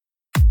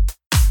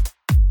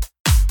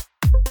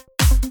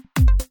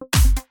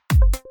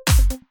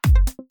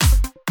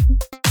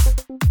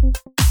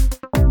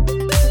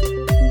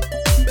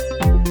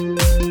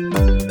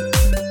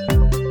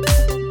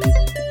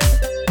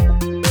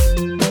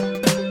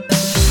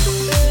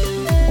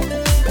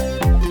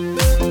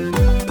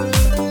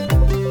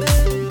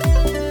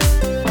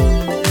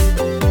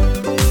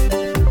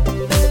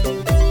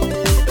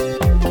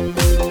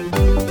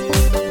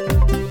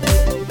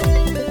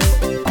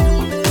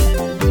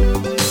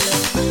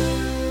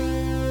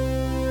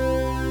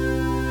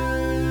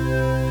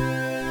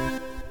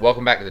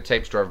Welcome back to the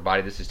Tape Store,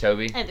 everybody. This is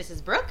Toby. And this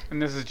is Brooke. And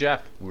this is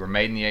Jeff. We were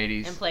made in the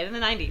 80s. And played in the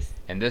 90s.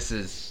 And this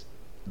is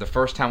the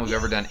first time we've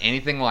ever done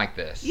anything like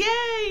this.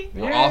 Yay!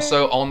 We're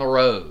also on the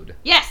road.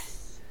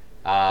 Yes!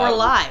 We're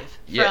live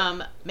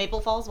from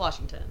Maple Falls,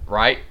 Washington.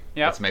 Right?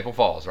 Yep. It's Maple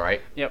Falls, right?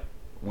 Yep.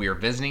 We are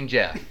visiting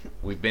Jeff.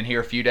 We've been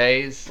here a few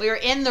days. We are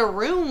in the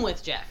room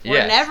with Jeff. We're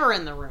Yes. never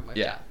in the room with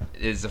Jeff.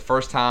 It is the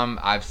first time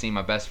I've seen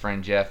my best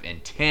friend Jeff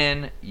in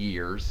 10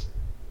 years.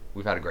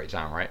 We've had a great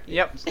time, right?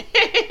 Yep.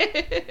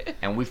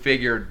 And we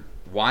figured,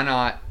 why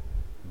not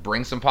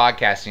bring some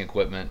podcasting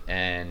equipment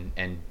and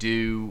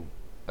do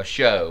a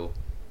show,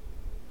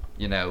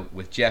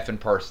 with Jeff in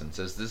person.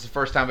 So this is the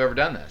first time I've ever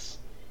done this.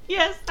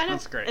 Yes, I know.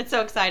 That's great. It's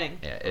so exciting.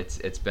 Yeah,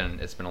 it's been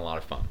a lot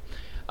of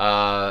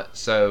fun.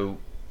 So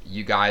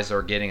you guys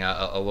are getting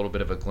a little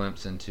bit of a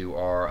glimpse into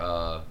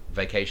our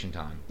vacation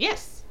time.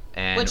 Yes.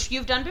 And Which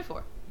you've done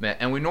before.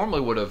 And we normally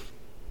would have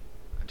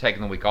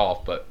taken the week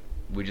off, but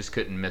we just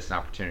couldn't miss an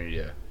opportunity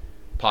to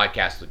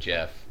podcast with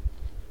Jeff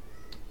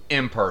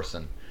in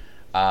person.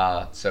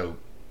 So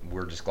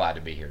we're just glad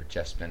to be here.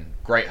 Jeff's been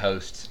a great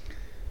host.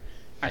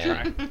 I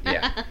try.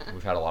 Yeah,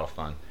 we've had a lot of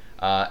fun.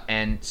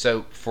 And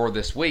so for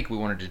this week, we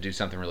wanted to do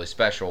something really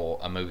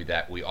special, a movie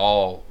that we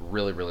all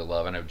really, really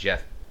love. I know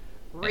Jeff...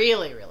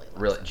 Really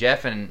loves it.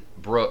 Jeff and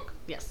Brooke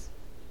Yes.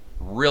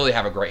 really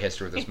have a great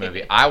history with this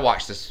movie. I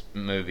watched this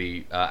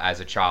movie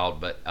as a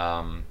child, but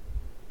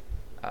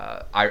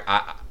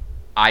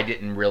I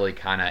didn't really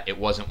it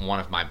wasn't one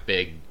of my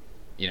big,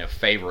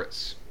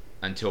 favorites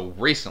until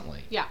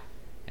recently. Yeah.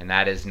 And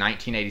that is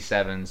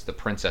 1987's The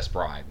Princess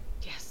Bride.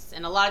 Yes,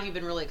 and a lot of you have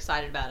been really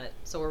excited about it,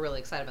 so we're really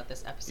excited about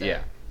this episode.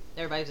 Yeah.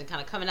 Everybody's been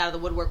kind of coming out of the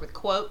woodwork with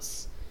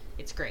quotes.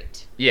 It's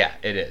great. Yeah,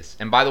 it is.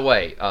 And by the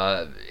way,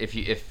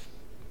 if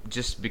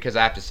just because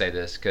I have to say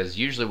this, because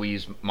usually we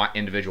use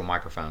individual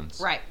microphones.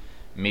 Right.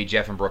 Me,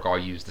 Jeff, and Brooke all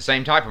use the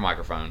same type of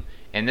microphone.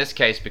 In this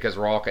case, because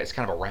it's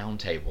kind of a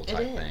round table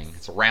type thing.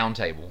 It's a round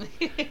table.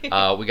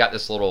 We got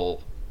this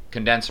little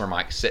condenser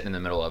mic sitting in the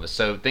middle of us,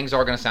 so things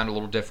are going to sound a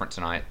little different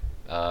tonight.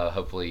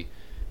 Hopefully,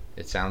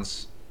 it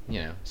sounds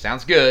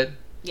good.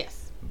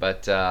 Yes. But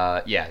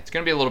it's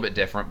going to be a little bit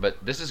different.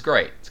 But this is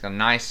great. It's got a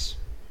nice,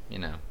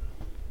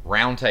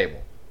 round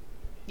table.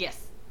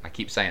 Yes. I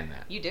keep saying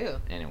that. You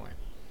do. Anyway,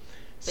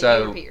 But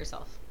so you repeat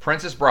yourself.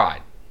 Princess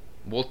Bride.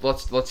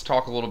 Let's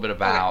talk a little bit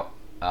about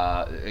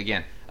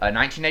again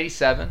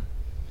 1987.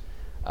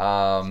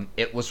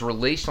 It was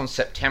released on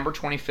September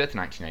 25th,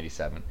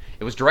 1987.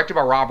 It was directed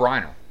by Rob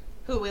Reiner.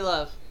 Who we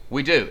love.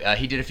 We do.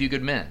 He did A Few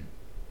Good Men.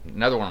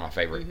 Another one of my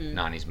favorite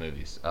 90s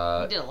movies.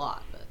 He did a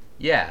lot, but...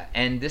 Yeah,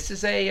 and this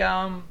is a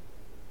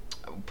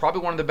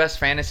probably one of the best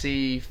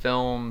fantasy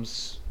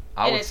films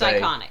I would say. And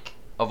it's iconic.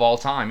 Of all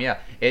time, yeah.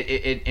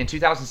 It in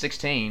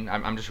 2016,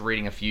 I'm just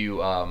reading a few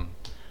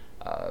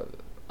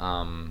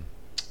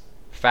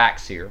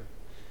facts here,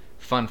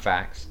 fun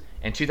facts.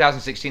 In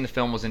 2016, the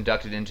film was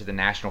inducted into the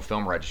National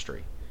Film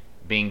Registry,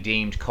 being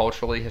deemed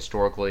culturally,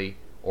 historically,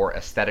 or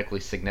aesthetically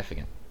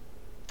significant.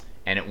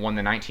 And it won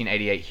the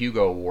 1988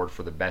 Hugo Award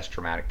for the Best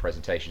Dramatic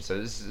Presentation.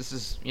 So this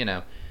is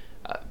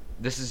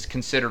this is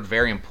considered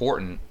very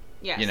important.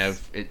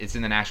 Yes. It's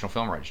in the National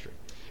Film Registry.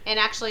 And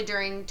actually,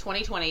 during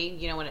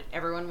 2020, when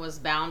everyone was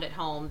bound at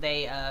home,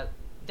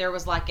 there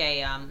was like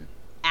a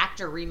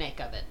actor remake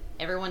of it.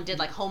 Everyone did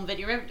like home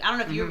video. I don't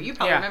know if you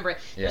probably remember it.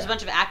 Yeah. There's a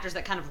bunch of actors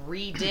that kind of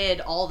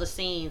redid all the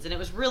scenes, and it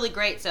was really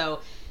great. So,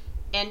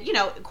 and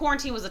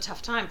quarantine was a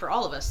tough time for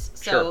all of us.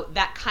 So Sure.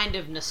 that kind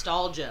of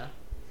nostalgia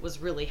was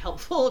really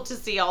helpful to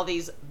see all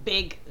these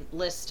big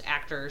list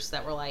actors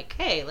that were like,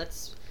 hey,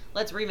 let's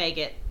remake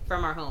it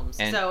from our homes.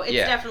 And, so it's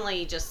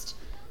definitely it's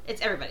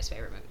everybody's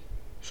favorite movie.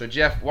 So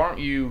Jeff, why don't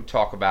you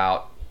talk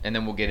about, and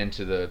then we'll get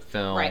into the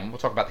film. Right. We'll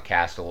talk about the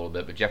cast a little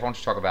bit. But Jeff, why don't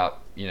you talk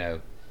about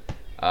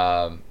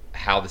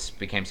how this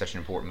became such an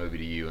important movie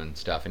to you and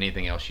stuff.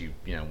 Anything else you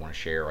want to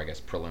share? I guess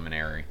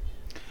preliminary.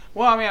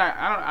 Well, I mean,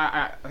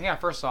 I think I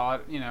first saw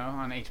it,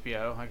 on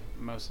HBO, like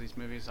most of these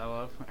movies I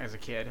love as a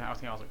kid. I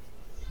think I was like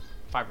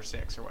 5 or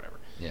 6 or whatever.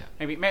 Yeah.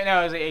 Maybe no,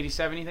 it was like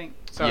 87. You think?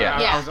 So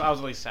Yeah. I was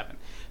at least 7.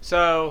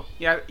 So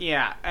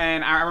yeah.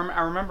 And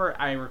I remember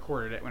I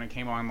recorded it when it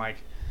came on, like,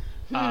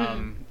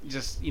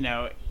 just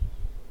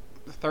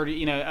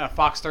 30,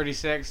 Fox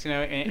 36,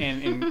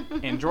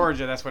 in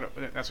Georgia. That's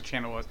what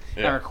channel was. Yeah.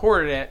 And I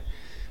recorded it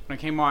when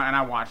it came on, and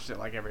I watched it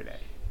like every day.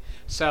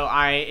 So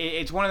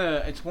it's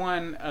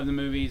one of the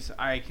movies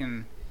I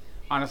can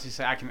honestly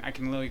say I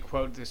can literally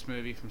quote this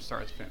movie from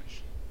start to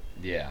finish.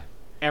 Yeah.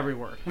 Every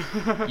word.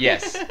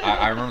 Yes,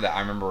 I remember that.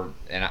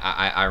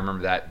 I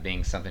remember that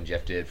being something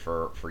Jeff did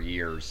for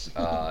years,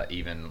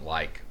 even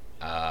like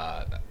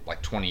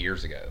 20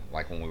 years ago,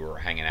 like when we were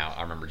hanging out.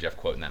 I remember Jeff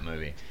quoting that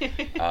movie.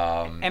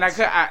 And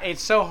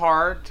it's so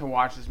hard to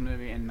watch this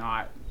movie and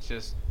not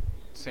just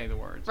say the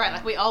words. Right,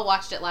 like we all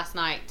watched it last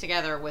night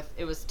together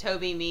it was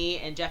Toby, me,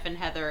 and Jeff and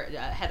Heather.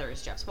 Heather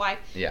is Jeff's wife.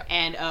 Yeah.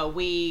 And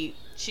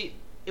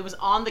it was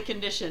on the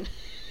condition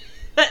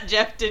that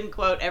Jeff didn't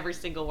quote every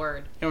single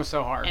word. It was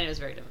so hard. And it was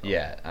very difficult.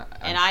 Yeah.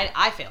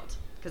 I failed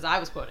because I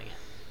was quoting it.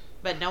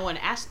 But no one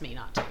asked me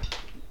not to.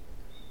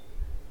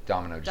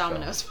 Domino just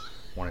Dominoes. fell.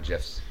 One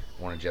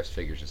of Jeff's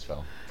figures just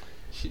fell.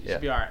 Should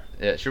be all right.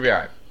 Yeah, it should be all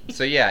right.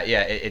 So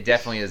it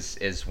definitely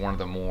is one of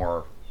the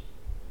more,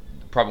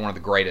 probably one of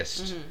the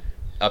greatest,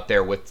 up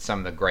there with some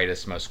of the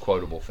greatest, most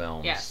quotable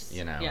films. Yes.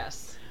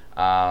 Yes.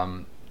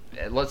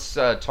 Let's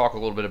talk a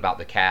little bit about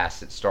the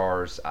cast. It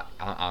stars,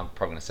 I'm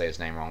probably going to say his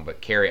name wrong, but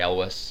Cary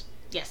Elwes.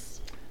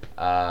 Yes.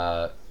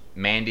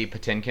 Mandy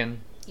Patinkin.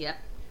 Yep.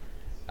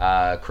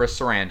 Chris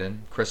Sarandon.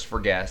 Christopher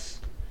Guest.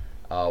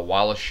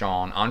 Wallace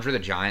Shawn. Andre the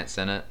Giant's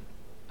in it.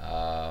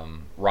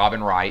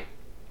 Robin Wright.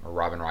 Or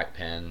Robin Wright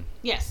Penn.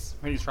 Yes.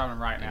 I think it's Robin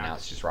Wright And now. now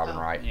it's just Robin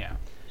Wright.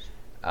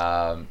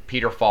 Yeah.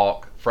 Peter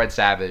Falk. Fred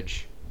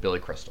Savage. Billy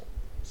Crystal.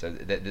 So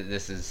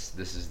this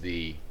is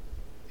the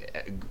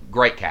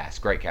great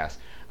cast. Great cast.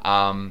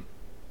 I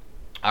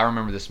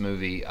remember this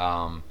movie.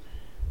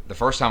 The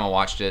first time I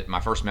watched it,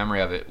 my first memory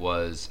of it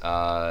was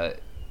I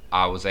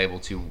was able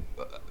to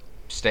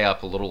stay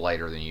up a little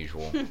later than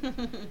usual,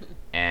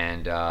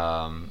 and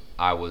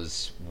I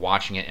was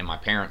watching it in my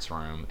parents'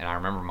 room, and I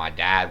remember my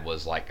dad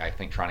was like, I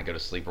think, trying to go to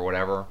sleep or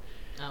whatever,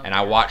 and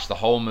I watched the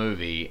whole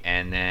movie,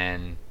 and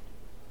then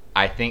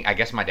I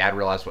guess my dad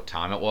realized what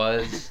time it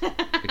was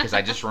because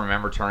I just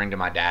remember turning to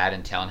my dad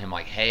and telling him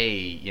like,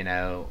 hey,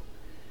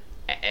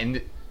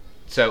 and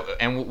so,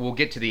 and we'll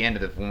get to the end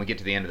of when we get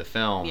to the end of the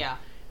film. Yeah.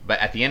 But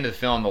at the end of the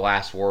film, the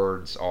last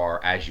words are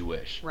 "as you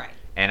wish." Right.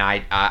 And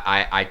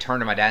I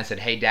turned to my dad and said,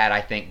 "Hey, Dad, I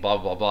think blah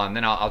blah blah." And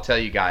then I'll tell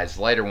you guys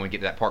later when we get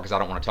to that part because I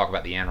don't want to talk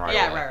about the end right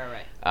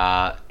away.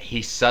 Right.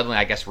 He suddenly,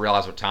 I guess,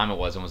 realized what time it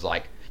was and was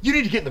like, "You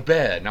need to get in the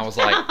bed." And I was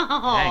like,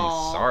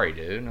 "Dang, sorry,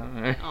 dude."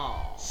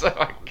 So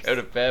I go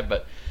to bed,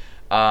 but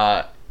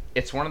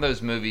it's one of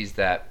those movies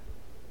that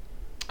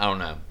I don't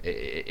know.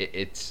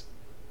 It's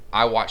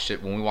I watched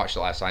it when we watched it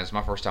last night. It's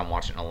my first time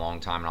watching it in a long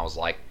time, and I was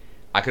like,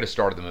 I could have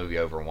started the movie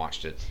over and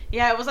watched it.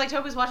 Yeah, it was like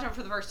Toby's watching it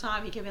for the first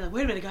time. He kept being like,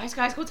 "Wait a minute,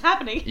 guys, what's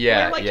happening?"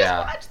 Yeah, we're like,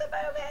 yeah. Just watch the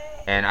movie.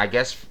 And I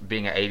guess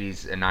being an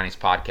 80s and 90s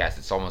podcast,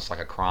 it's almost like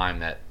a crime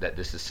that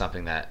this is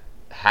something that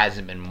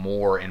hasn't been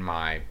more in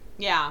my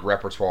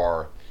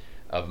repertoire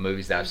of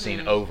movies that I've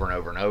seen over and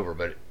over and over.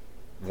 But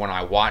when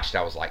I watched,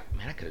 I was like,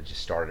 man, I could have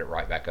just started it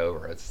right back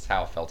over. That's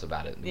how I felt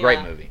about it. Yeah.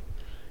 Great movie.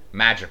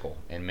 Magical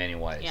in many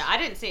ways. Yeah, I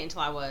didn't see it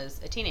until I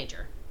was a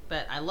teenager,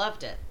 but I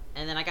loved it.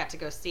 And then I got to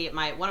go see it.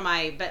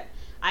 But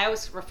I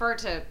always refer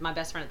to my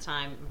best friend at the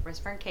time, my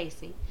best friend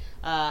Casey.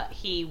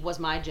 He was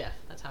my Jeff.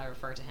 That's how I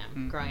refer to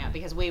him growing up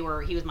because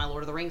he was my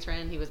Lord of the Rings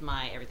friend. He was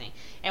my everything.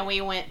 And we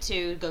went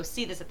to go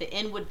see this at the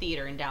Inwood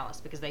Theater in Dallas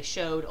because they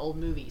showed old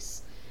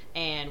movies.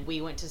 And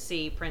we went to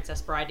see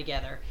Princess Bride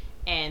together.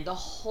 And the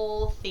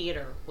whole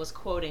theater was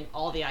quoting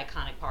all the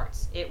iconic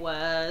parts. It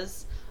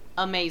was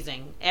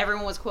amazing.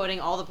 Everyone was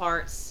quoting all the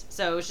parts.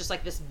 So it was just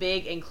like this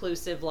big,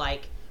 inclusive,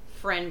 like,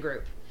 friend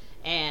group.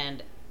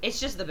 And it's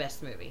just the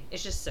best movie.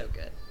 It's just so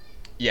good.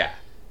 Yeah.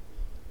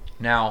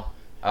 Now,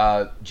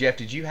 Jeff,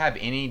 did you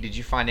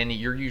find any,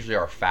 you're usually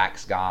our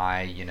facts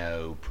guy,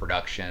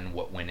 production,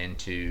 what went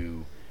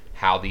into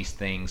how these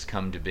things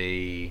come to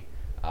be.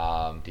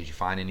 Did you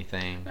find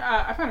anything?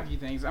 I found a few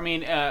things. I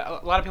mean,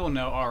 a lot of people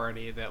know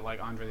already that, like,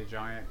 Andre the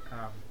Giant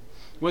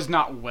was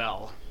not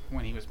well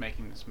when he was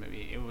making this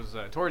movie. It was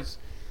towards,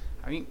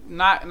 I think,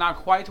 not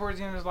quite towards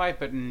the end of his life,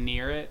 but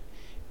near it.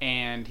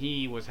 And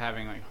he was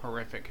having, like,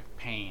 horrific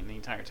pain the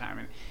entire time.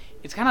 And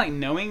it's kind of like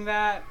knowing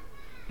that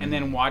and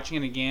then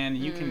watching it again,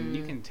 you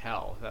can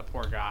tell that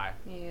poor guy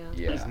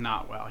is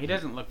not well. He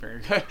doesn't look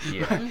very good.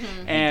 Yeah.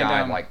 And he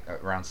died, like,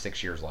 around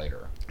 6 years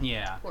later.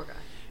 Yeah. Poor guy.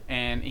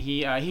 And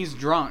he's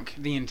drunk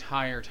the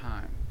entire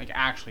time. Like,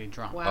 actually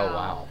drunk. Wow. Oh,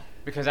 wow.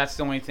 Because that's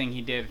the only thing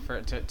he did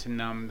to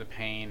numb the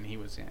pain he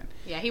was in.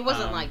 Yeah, he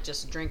wasn't like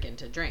just drinking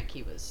to drink.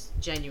 He was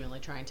genuinely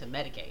trying to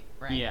medicate,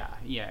 right?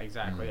 Yeah,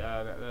 exactly.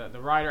 The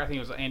writer, I think it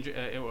was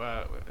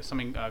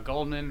Andrew,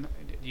 Goldman.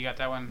 You got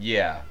that one?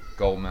 Yeah,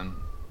 Goldman.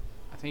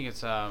 I think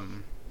it's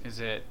is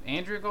it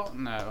Andrew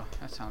Goldman? No,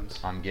 that sounds.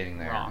 I'm getting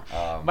there.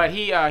 Wrong. But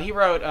he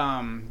wrote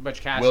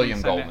Butch Cassidy.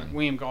 William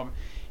Goldman.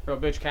 He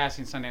wrote Butch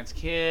Cassidy and Sundance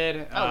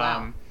Kid. Oh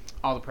wow.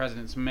 All the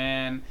President's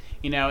Men,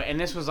 and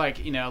this was like,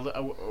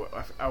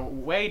 a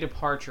way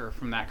departure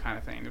from that kind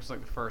of thing. It was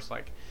like the first,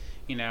 like,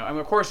 I mean,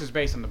 of course it was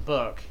based on the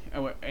book,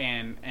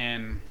 and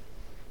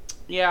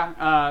the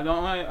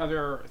only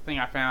other thing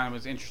I found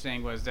was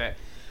interesting was that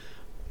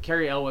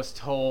Cary Elwes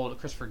told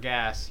Christopher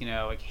Guest,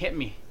 like, hit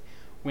me,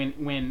 when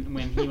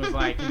he was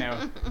like,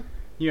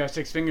 you have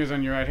 6 fingers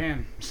on your right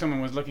hand,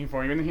 someone was looking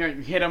for you, and then he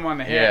like, hit him on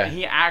the head, and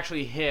he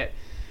actually hit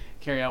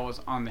Cary Elwes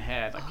on the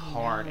head, like,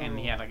 hard, and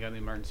he had to go to the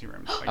emergency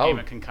room. So, like, gave him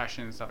a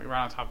concussion and stuff, like,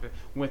 right on top of it,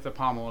 with the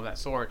pommel of that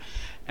sword.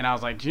 And I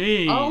was like,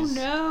 geez. Oh,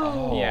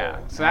 no.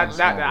 Yeah. So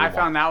that I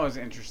found that was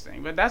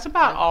interesting. But that's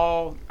about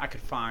all I could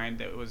find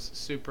that was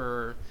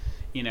super,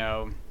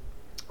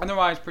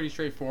 otherwise pretty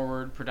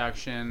straightforward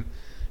production.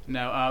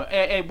 No,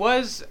 it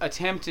was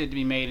attempted to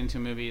be made into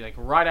a movie, like,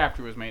 right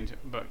after it was made into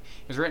a book.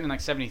 It was written in,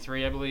 like,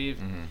 1973, I believe.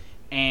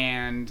 Mm-hmm.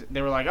 And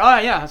they were like, oh,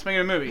 yeah, let's make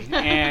it a movie.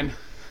 And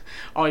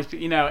always,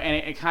 and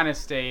it kind of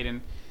stayed,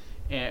 and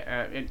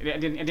it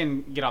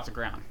didn't get off the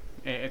ground.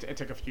 It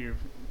took a few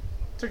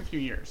took a few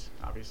years,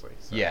 obviously.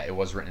 So. Yeah, it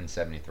was written in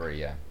 73,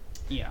 yeah.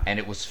 Yeah. And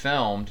it was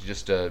filmed,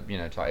 just to,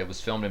 it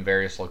was filmed in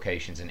various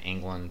locations in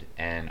England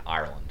and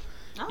Ireland.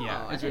 Oh,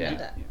 Yeah, I it's didn't yeah. know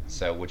that.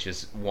 So, which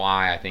is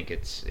why I think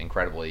it's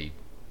incredibly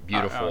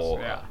beautiful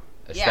yeah.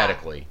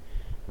 aesthetically.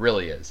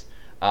 Really is.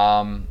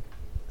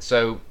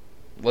 So,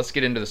 let's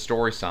get into the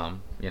story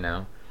some,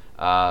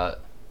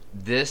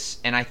 This,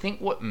 and I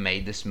think what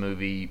made this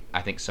movie,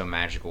 I think, so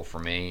magical for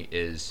me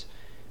is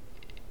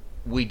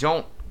we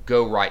don't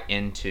go right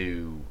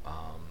into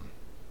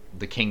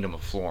the Kingdom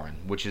of Florin,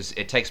 which is,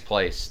 it takes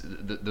place,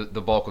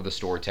 the bulk of the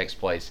story takes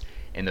place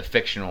in the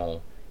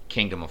fictional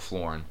Kingdom of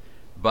Florin.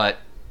 But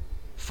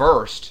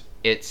first,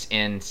 it's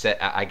in,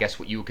 I guess,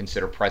 what you would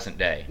consider present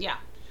day. Yeah,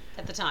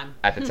 at the time.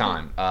 At the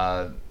time.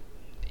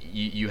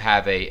 You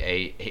have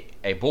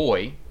a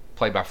boy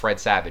played by Fred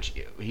Savage.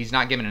 He's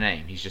not given a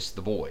name, he's just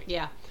the boy.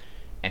 Yeah.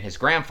 And his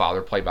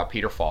grandfather, played by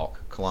Peter Falk,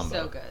 Columbo.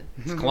 So good.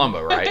 It's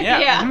Columbo, right? Yeah.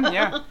 Yeah.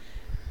 Yeah.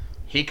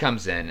 He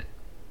comes in,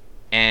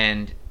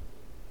 and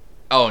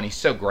and he's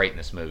so great in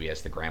this movie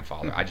as the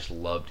grandfather. I just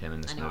loved him in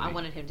this I know. movie. I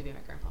wanted him to be my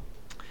grandpa,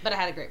 but I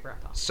had a great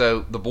grandpa.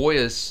 So the boy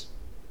is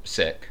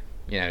sick.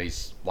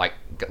 He's like,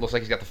 looks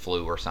like he's got the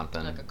flu or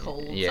something. Like a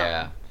cold,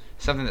 Yeah,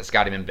 something that's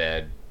got him in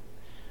bed.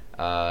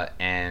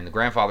 And the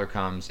grandfather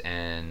comes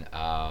and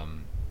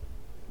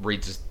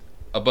reads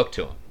a book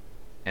to him,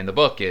 and the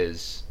book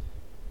is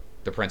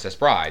The Princess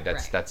Bride.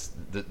 That's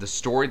the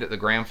story that the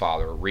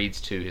grandfather reads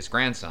to his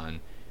grandson.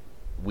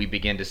 We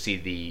begin to see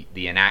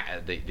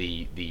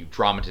the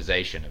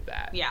dramatization of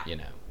that. Yeah.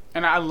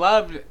 And I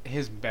loved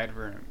his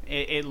bedroom.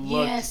 It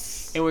looked,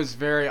 Yes. it was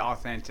very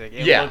authentic.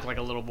 It Yeah. looked like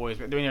a little boy's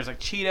bedroom. I mean, there's like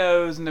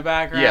Cheetos in the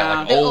background. Yeah,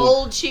 like The old-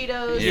 old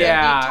Cheetos.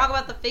 Yeah. You talk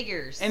about the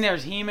figures. And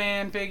there's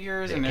He-Man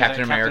figures. And there's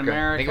Captain like America. Captain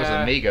America. I think it was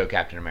Amigo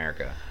Captain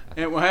America.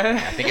 It was? I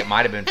think it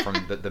might have been from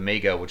the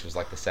Mego, which was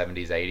like the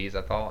 70s, 80s,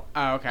 I thought.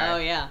 Oh, okay. Oh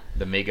yeah.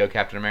 The Mego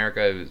Captain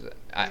America. It was, He's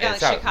got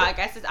it's like how- Chicago. I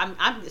guess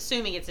I'm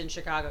assuming it's in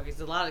Chicago because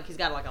he's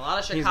got like a lot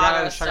of Chicago He's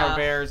got a stuff. Chicago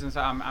Bears and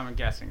stuff. I'm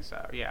guessing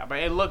so. Yeah, but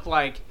it looked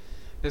like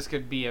this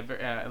could be a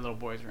little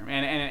boy's room.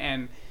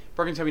 And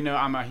Brooke and Toby know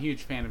I'm a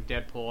huge fan of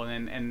Deadpool,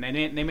 and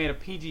they made a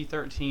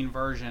PG-13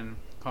 version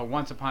called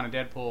Once Upon a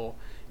Deadpool,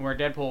 where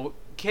Deadpool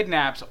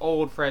kidnaps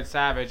old Fred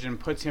Savage and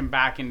puts him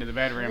back into the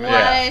bedroom. What?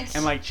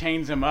 And like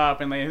chains him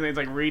up, and it's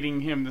like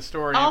reading him the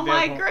story. Oh of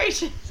my Deadpool,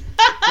 gracious.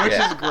 which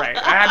Yeah. is great.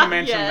 I had to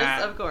mention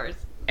yes, that. of course.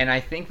 And I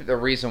think that the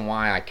reason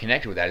why I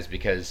connected with that is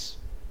because,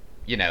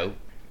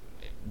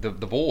 the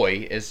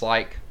boy is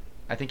like,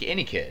 I think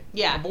any kid.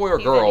 Yeah, A boy or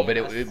he's girl, any but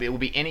of us. it would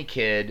be any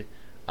kid.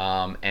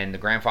 And the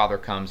grandfather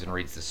comes and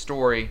reads the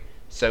story.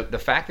 So the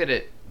fact that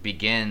it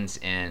begins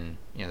in,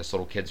 this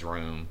little kid's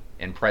room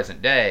in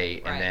present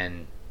day, Right. and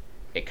then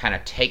it kind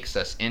of takes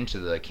us into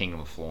the Kingdom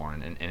of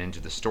Florin and into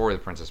the story of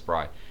the Princess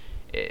Bride.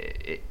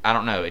 I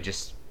don't know. It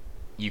just,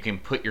 you can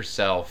put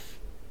yourself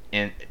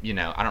in,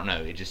 I don't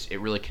know.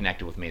 It really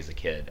connected with me as a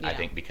kid, I Yeah.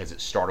 think, because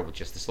it started with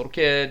just this little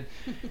kid,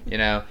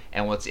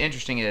 And what's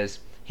interesting is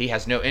he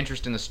has no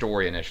interest in the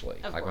story initially.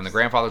 Of Like when the course.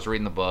 grandfather's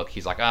reading the book,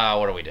 he's like, "Oh,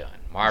 what are we doing?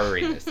 Why are we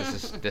reading this?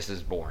 This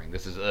is boring.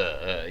 This is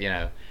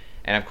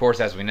And of course,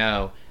 as we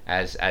know,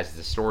 as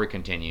the story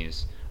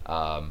continues,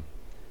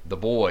 the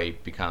boy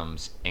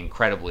becomes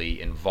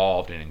incredibly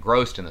involved and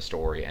engrossed in the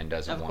story and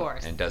doesn't Of want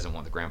course.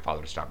 the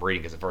grandfather to stop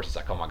reading, because at first it's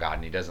like, oh my god,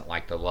 and he doesn't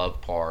like the love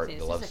part, See, the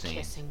this love is a scene.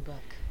 kissing book.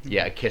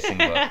 Yeah, a kissing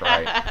book,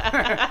 right?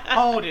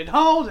 Hold it.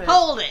 Hold it.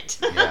 Hold it.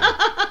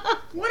 Yeah.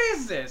 What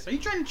is this? Are you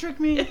trying to trick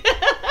me?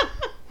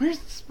 Where's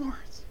the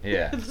sports?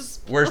 Yeah. The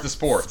sports. Where's the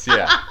sports?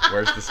 Yeah.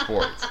 Where's the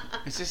sports?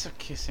 Is this a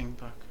kissing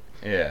book?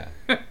 Yeah.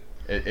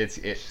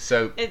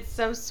 So It's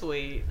so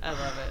sweet. I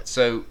love it.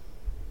 So,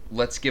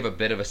 let's give a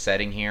bit of a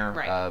setting here.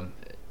 Right.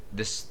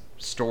 This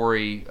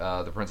story,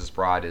 The Princess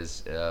Bride,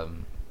 is,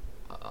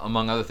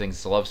 among other things,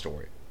 it's a love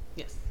story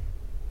Yes.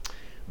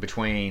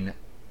 between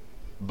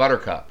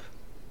Buttercup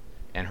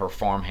and her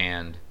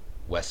farmhand,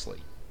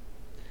 Wesley.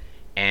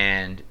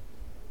 And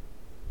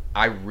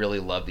I really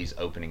love these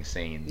opening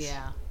scenes.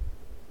 Yeah.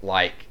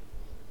 Like,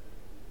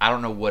 I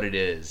don't know what it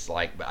is,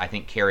 like, but I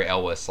think Cary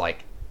Elwes,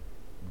 like,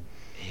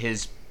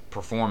 his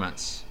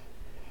performance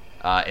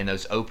in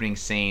those opening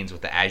scenes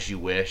with the "As You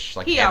Wish,"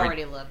 like He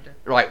already loved her.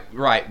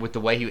 right, with the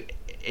way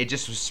it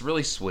just was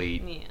really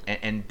sweet, Yeah.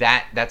 and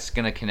that's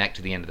gonna connect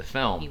to the end of the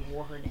film He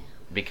wore her down.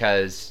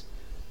 because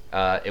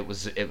it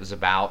was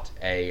about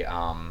a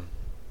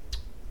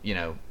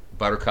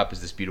Buttercup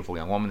is this beautiful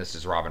young woman. This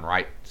is Robin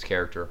Wright's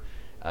character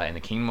in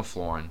the Kingdom of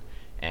Florin,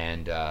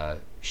 and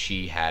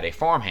she had a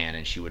farmhand,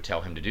 and she would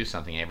tell him to do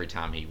something. Every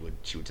time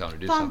she would tell him to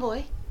do Farm something.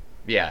 boy.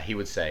 Yeah, he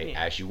would say,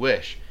 Yeah. "As you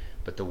wish,"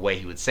 but the way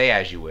he would say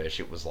 "as you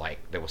wish," it was like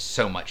there was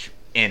so much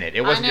in it.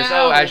 It wasn't just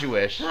know. "oh, as you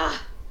wish."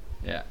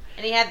 Yeah,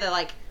 And he had the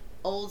like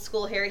old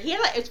school hair. He had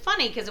like, it's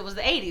funny because it was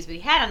the 80s, but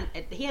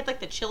he had like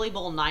the Chili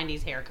Bowl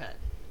 90s haircut,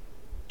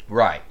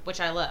 right.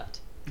 which I loved.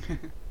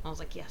 I was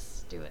like,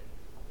 yes, do it.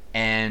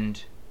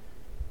 And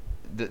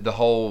the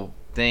whole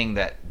thing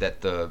that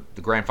the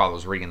grandfather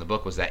was reading in the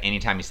book was that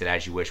anytime he said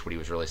 "as you wish," what he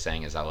was really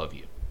saying is "I love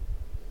you."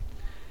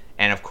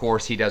 And of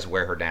course, he does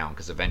wear her down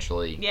because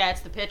eventually, Yeah, it's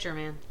the picture,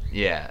 man.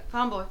 yeah,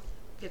 Come on, boy.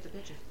 Get the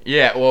picture.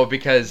 yeah. Well,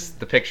 because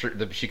the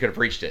picture, she could have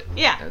reached it.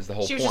 Yeah. That was the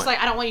whole She was point. just like,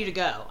 I don't want you to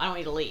go. I don't want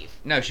you to leave.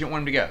 No, she didn't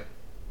want him to go.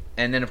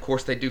 And then, of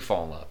course, they do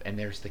fall in love, and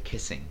there's the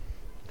kissing.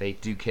 They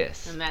do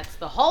kiss And that's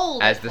the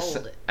hold as it, the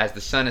hold it. as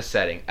the sun is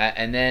setting,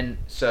 and then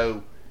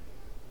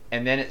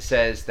it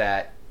says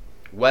that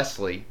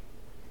Wesley,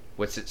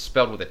 what's it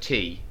spelled with a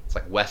T? It's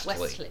like Westley.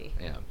 Wesley.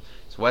 Yeah.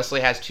 So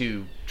Wesley has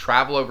to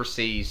travel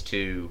overseas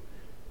to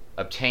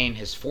obtain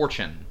his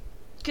fortune.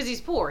 Because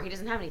he's poor. He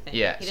doesn't have anything.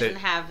 Yeah, He so- doesn't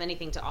have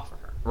anything to offer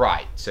her.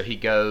 Right. So he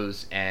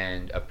goes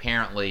and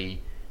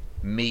apparently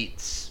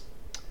meets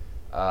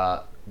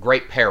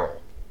great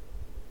peril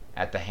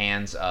at the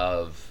hands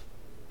of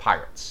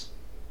pirates.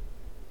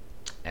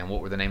 And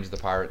what were the names of the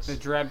pirates? The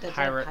Dread The Dread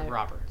Pirate Pirate.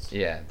 Roberts.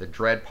 Yeah, the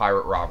Dread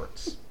Pirate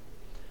Roberts.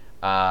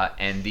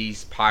 And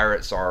these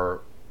pirates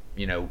are,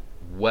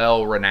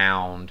 well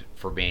renowned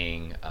for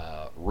being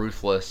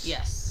ruthless.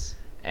 Yes.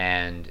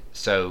 And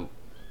so,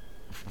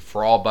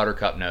 for all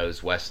Buttercup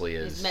knows, Wesley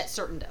He's met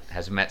certain death.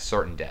 has met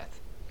certain death.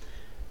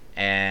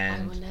 I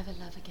And will never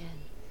love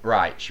again.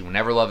 right, she will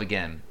never love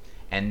again.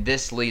 And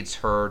this leads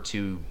her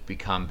to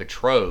become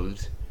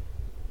betrothed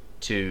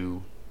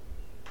to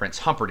Prince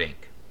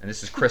Humperdinck. And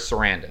this is Chris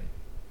Sarandon,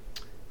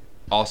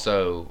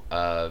 also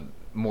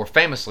more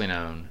famously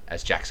known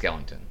as Jack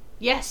Skellington.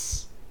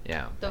 Yes.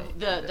 Yeah,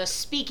 The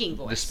speaking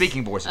voice. the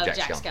speaking voice of Jack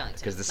Skellington,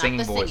 because the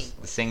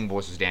singing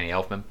voice was Danny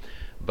Elfman.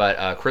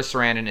 But Chris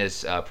Sarandon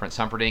is Prince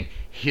Humperdinck.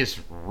 He is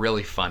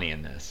really funny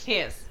in this. He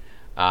is.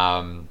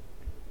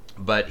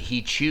 But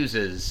he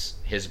chooses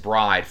his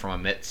bride from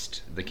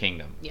amidst the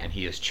kingdom, Yeah. and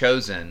he has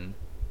chosen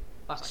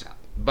Buttercup.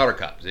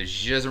 Buttercup.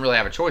 She doesn't really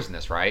have a choice in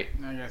this, right?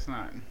 I guess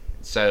not.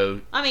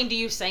 So I mean, do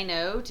you say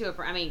no to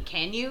a? I mean,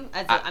 can you?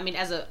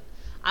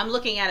 I'm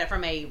looking at it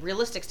from a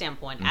realistic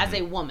standpoint. As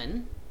a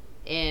woman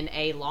in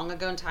a long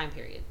ago time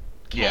period,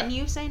 can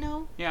you say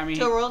no? Yeah, I mean,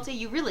 to a royalty,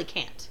 you really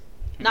can't.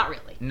 Not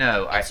really.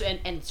 no,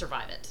 And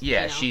survive it.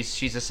 yeah, you know?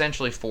 she's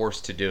essentially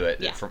forced to do it.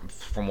 Yeah.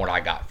 From what I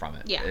got from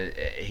it. Yeah.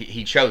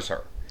 He chose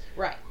her,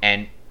 right.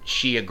 and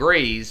she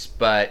agrees,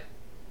 but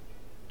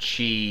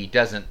she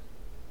doesn't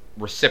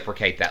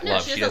reciprocate that No,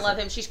 love. she doesn't love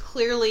him. She's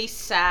clearly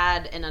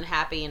sad and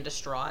unhappy and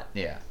distraught.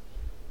 Yeah.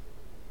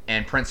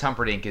 And Prince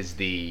Humperdinck is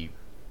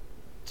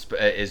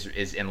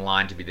is in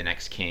line to be the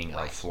next king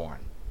Right. of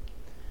Florin.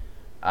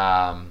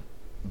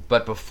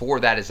 But before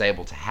that is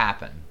able to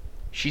happen,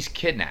 she's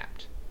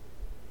kidnapped.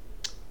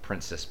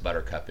 Princess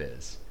Buttercup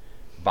is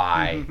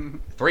by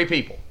three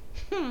people.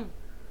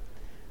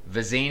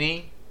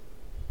 Vizzini,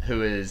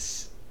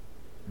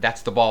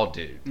 that's the bald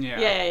dude,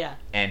 Yeah.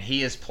 and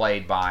he is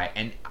played by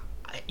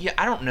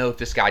I don't know if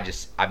this guy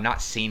I've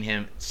not seen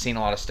a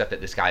lot of stuff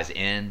that this guy's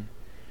in,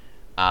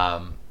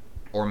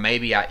 or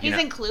maybe He's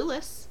in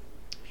Clueless.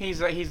 He's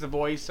the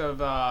voice of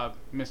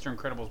Mr.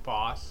 Incredible's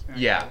boss.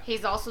 Yeah.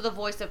 He's also the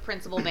voice of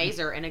Principal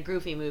Mazer in a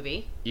Goofy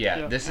movie. Yeah,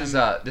 Yeah, this is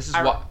and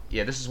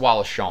this is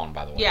Wallace Shawn,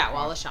 by the way. Yeah,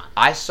 Wallace Shawn.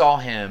 I saw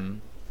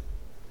him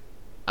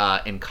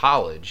in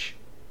college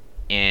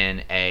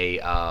in a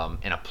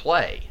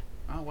play.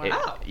 Oh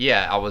wow.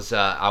 I was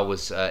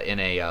in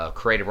a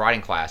creative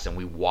writing class, and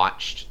we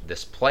watched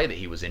this play that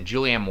he was in.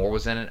 Julianne Moore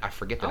was in it. I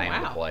forget the name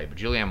of the play, but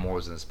Julianne Moore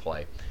was in this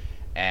play,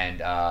 and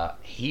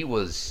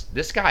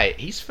this guy.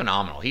 He's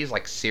phenomenal. He's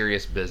like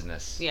serious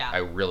business. Yeah.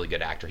 A really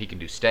good actor. He can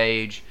do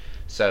stage.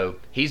 So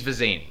he's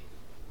Vizzini.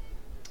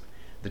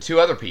 The two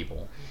other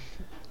people,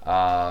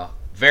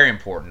 very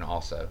important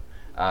also,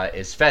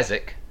 is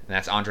Fezzik, and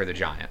that's Andre the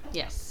Giant,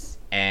 Yes.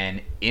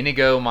 and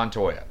Inigo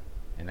Montoya,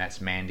 and that's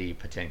Mandy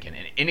Patinkin.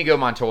 And Inigo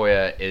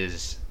Montoya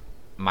is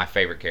my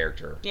favorite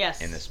character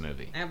Yes. in this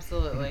movie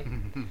Absolutely.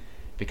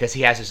 because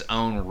he has his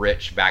own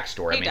rich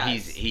backstory. He I mean,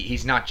 does.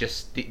 he's not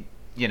just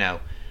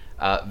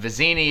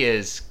Vizzini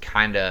is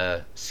kind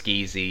of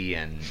skeezy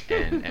and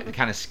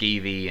kind of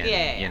skeevy and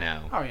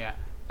Yeah. Oh yeah.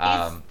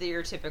 He's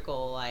your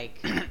typical like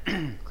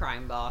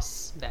crime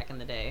boss back in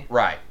the day.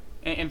 right.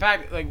 In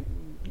fact,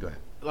 Go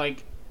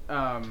ahead.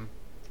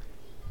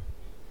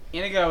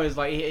 Inigo is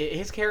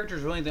his character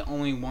is really the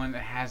only one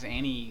that has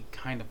any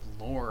kind of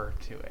lore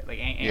to it,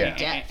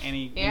 Depth.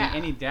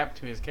 any depth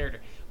to his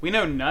character. We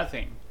know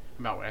nothing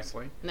about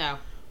Wesley. No.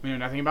 We know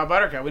nothing about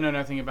Buttercup. We know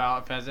nothing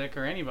about Fezzik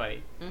or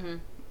anybody. Mm-hmm.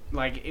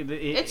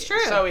 It's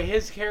true. So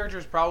his character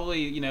is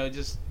probably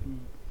just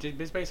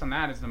based on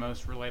that is the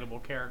most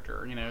relatable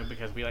character.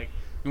 Because we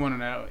want to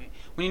know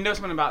when you know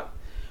something about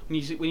when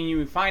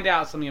you find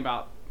out something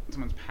about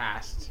someone's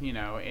past.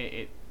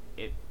 It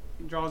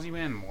draws you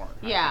in more.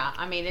 Yeah,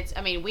 I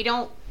mean, we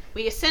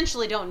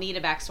essentially don't need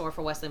a backstory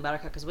for Wesley and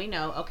Buttercup because we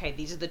know, okay,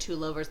 these are the two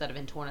lovers that have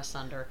been torn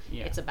asunder.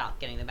 Yeah. It's about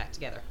getting them back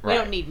together. Right. We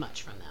don't need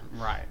much from them.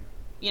 Right.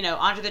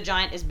 Andre the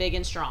Giant is big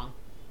and strong.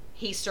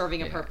 He's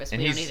serving a Yeah. purpose.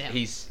 And We he's don't need him.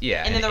 he's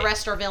and then the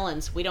rest are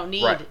villains. We don't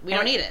need. Right. We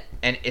don't need it.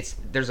 And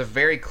there's a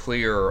very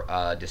clear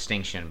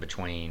distinction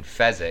between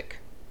Fezzik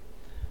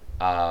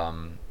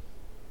and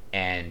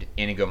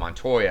Inigo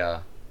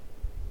Montoya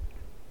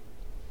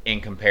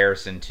in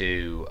comparison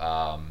to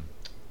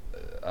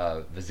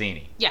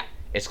Vizzini. Yeah.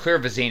 it's clear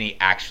Vizzini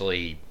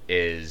actually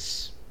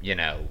is,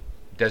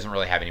 doesn't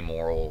really have any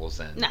morals,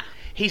 and Nah.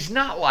 he's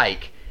not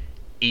like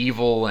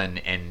evil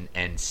and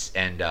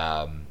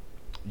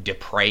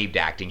depraved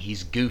acting.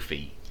 He's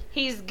goofy,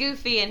 He's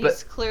goofy, and But-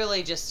 he's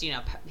clearly just,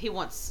 he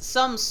wants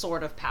some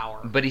sort of power.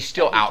 but he's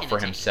still that he out can for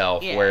attain.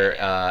 himself. Yeah, where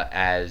yeah.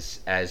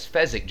 as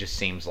Fezzik just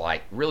seems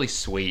like really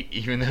sweet,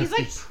 even though He's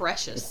like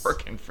precious.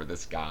 working for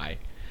this guy.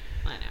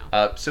 I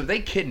know. So they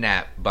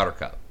kidnap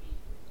Buttercup,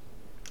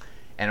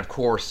 and of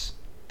course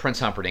Prince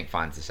Humperdinck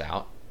finds this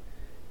out,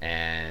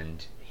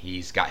 and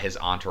he's got his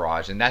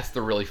entourage, and that's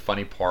the really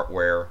funny part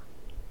where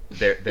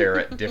they're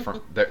at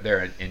different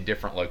they're in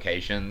different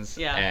locations,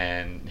 Yeah.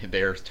 and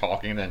they're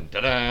talking, and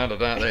da da da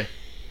da.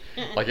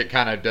 Like it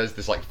kind of does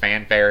this like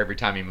fanfare every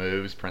time he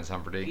moves, Prince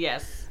Humperdinck.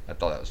 Yes. I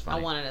thought that was I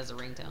funny. want it as a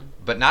ringtone.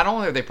 But not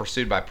only are they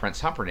pursued by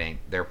Prince Humperdinck,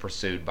 they're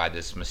pursued by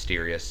this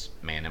mysterious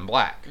man in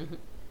black. Mhm.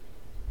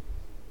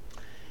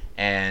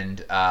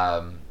 And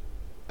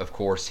of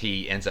course,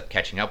 he ends up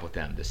catching up with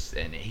them.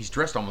 And he's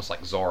dressed almost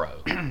like Zorro.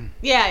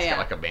 Yeah, He's yeah. got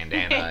like a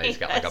bandana. He's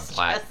got like a Yes,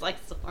 black. just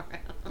like Zorro.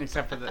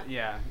 Except for the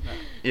Yeah,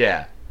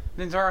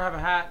 Didn't Zorro have a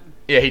hat?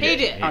 yeah, he He did.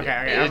 did. Okay,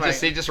 I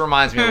was It just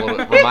reminds me a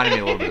little. Reminded me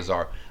a little bit of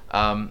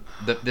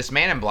Zorro. This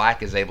man in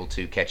black is able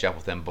to catch up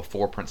with them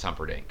before Prince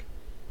Humperdinck.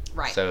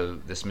 Right. So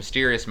this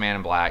mysterious man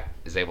in black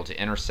is able to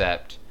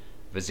intercept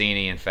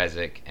Vizzini and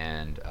Fezzik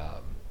and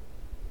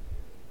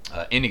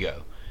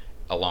Indigo,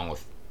 along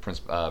with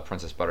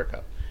Princess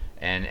Buttercup,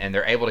 and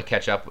they're able to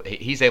catch up.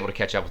 He's able to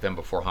catch up with them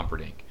before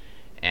Humperdinck,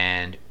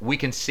 and we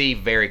can see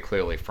very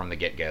clearly from the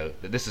get-go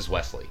that this is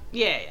Wesley.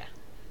 Yeah, yeah.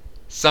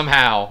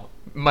 Somehow,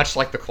 much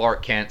like the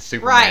Clark Kent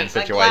Superman Right. Like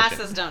situation,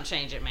 glasses don't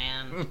change it,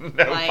 man.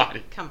 Nobody.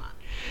 Like, come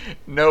on.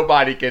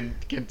 nobody can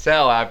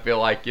tell. I feel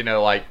like you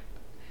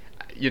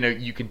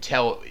can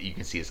tell. You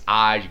can see his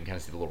eyes. You can kind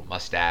of see the little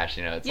mustache.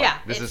 It's Yeah.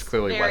 like, this it's is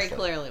clearly very Wesley.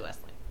 clearly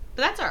Wesley.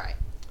 But that's all right.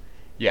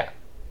 Yeah,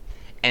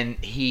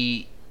 and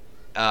he,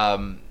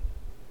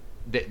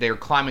 they're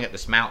climbing up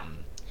this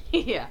mountain.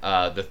 Yeah.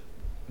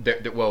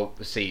 Well,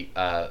 let's see.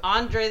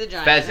 Andre the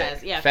Giant Fezzik.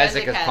 has. Yeah,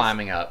 Fezzik is has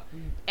climbing up.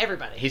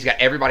 everybody. He's got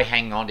everybody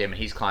hanging on to him, and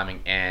he's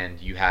climbing. And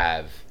you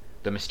have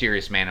the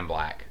mysterious man in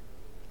black,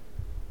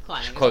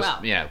 climbing close,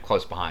 as well.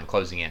 close behind,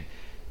 closing in.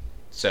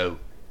 So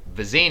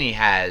Vizzini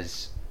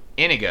has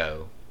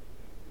Inigo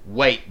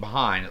wait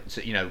behind.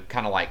 So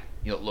kind of like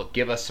look,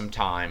 give us some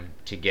time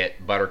to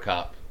get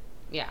Buttercup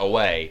Yeah.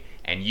 away,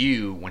 and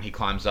you, when he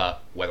climbs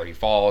up, whether he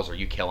falls or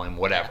you kill him,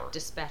 whatever,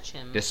 Dispatch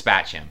him.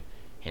 dispatch him.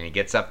 And he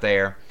gets up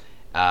there.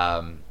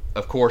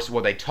 Of course,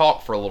 they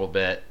talk for a little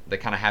bit. They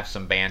kind of have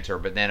some banter,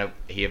 but then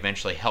he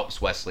eventually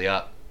helps Wesley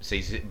up. So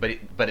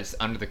but it's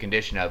under the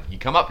condition of, you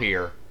come up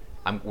here,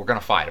 we're gonna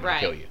fight. I'm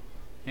Right. gonna kill you.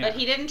 Yeah. But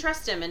he didn't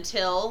trust him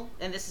until,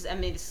 and this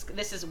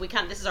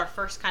is our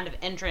first kind of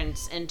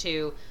entrance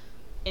into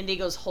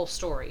Indigo's whole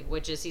story,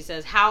 which is he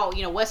says, how,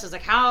 Wes is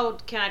like, how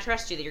can I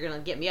trust you that you're going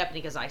to get me up? And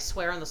he goes, I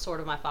swear on the sword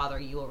of my father,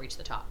 you will reach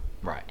the top.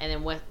 Right. And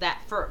then with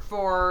that,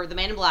 for the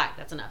man in black,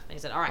 that's enough. And he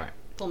said, all right, Right.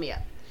 pull me up.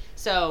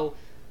 So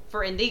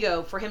for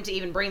Indigo, for him to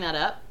even bring that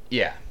up,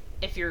 Yeah.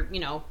 if you're,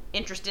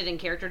 interested in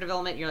character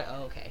development, you're like,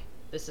 oh, okay,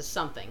 this is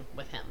something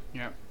with him.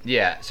 Yep.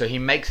 Yeah. So he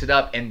makes it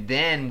up, and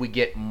then we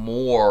get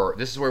more.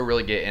 This is where we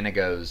really get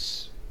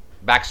Inigo's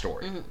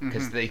backstory, Mm-hmm.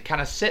 because they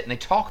kind of sit and they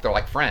talk. They're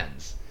like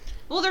friends.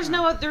 Well, there's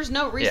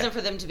no reason Yeah.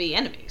 for them to be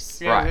enemies.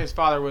 Yeah, Right. his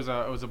father was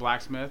a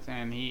blacksmith,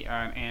 and he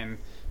and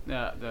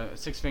the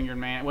six-fingered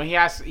man. Well, he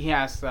asked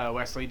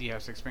Wesley, "Do you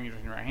have 6 fingers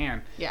in your right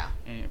hand?" Yeah.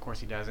 And of course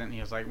he doesn't. He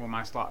was like, "Well,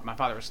 my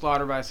father was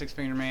slaughtered by a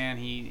 6-fingered man.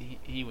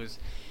 He was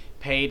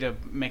paid to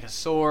make a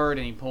sword,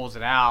 and he pulls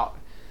it out,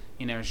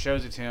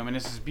 shows it to him, and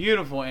this is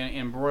beautiful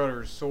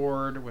embroidered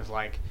sword with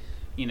like,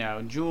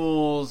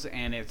 jewels,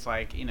 and it's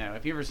like,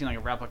 if you ever seen like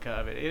a replica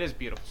of it, it is a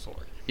beautiful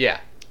sword." Yeah.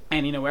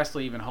 And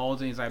Wesley even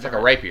holds it. He's like, It's like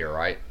a rapier,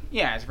 right?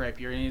 Yeah, it's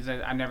rapier, and he's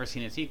like, I've never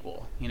seen its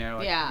equal.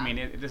 Yeah. I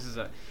mean, this is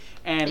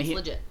and It's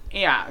legit.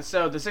 Yeah,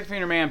 so the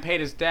 6-fingered man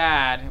paid his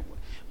dad.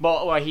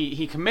 Well,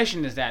 he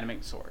commissioned his dad to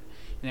make the sword,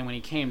 and then when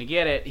he came to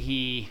get it,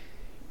 he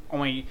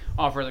only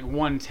offered like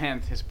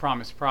 1/10 his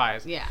promised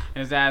price. Yeah. And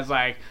his dad's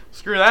like,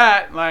 screw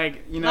that,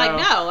 like no,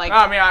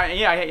 I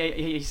mean,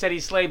 he said he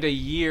slaved a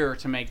year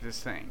to make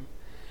this thing.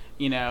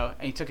 And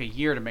he took a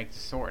year to make the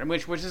sword,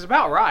 which is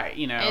about right,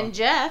 And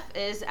Jeff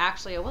is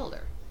actually a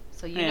welder,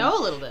 so you know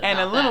a little bit and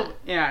about a little, that.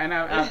 yeah, and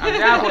I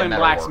dabbled in Metalwork.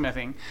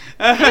 blacksmithing.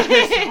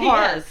 It's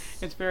hard. Yes.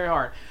 It's very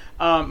hard.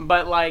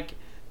 But like,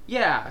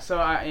 yeah. So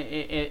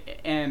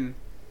and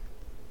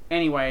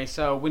anyway,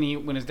 so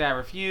when his dad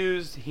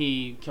refused,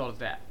 he killed his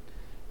dad,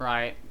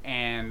 right?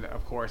 And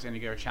of course,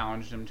 Indigo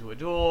challenged him to a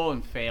duel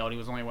and failed. He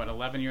was only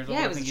 11 years old.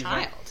 Yeah, I he was think a he child,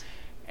 like.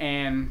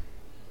 And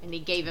and he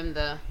gave him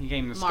the he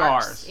gave him the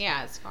marks. scars.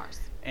 Yeah, the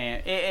scars.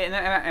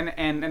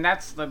 And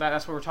that's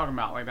what we're talking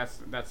about. Like that's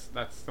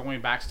the only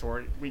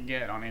backstory we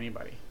get on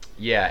anybody.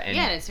 Yeah. And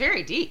Yeah, and it's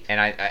very deep.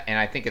 and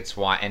I think it's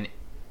why, and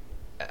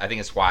I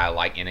think it's why I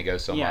like Inigo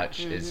so Yeah.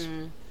 much. Is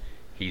Mm-hmm.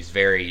 he's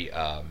very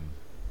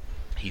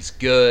he's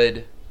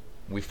good.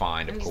 We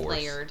find, of And he's course,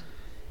 layered.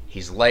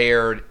 he's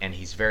layered and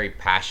he's very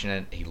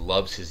passionate. He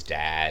loves his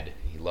dad.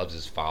 He loves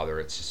his father.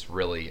 It's just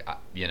really, I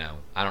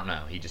don't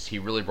know. He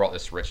really brought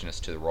this richness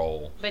to the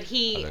role. But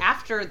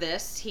after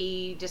this,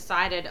 he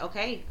decided,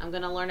 okay, I'm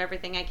going to learn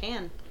everything I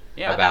can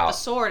about the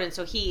sword. And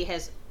so he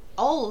has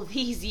all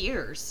these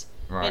years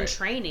been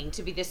training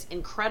to be this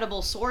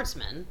incredible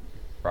swordsman.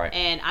 Right.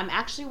 And I'm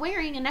actually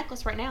wearing a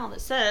necklace right now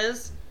that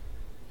says,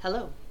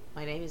 "Hello,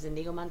 my name is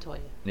Inigo Montoya.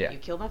 Yeah. You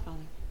killed my father.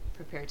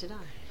 Prepare to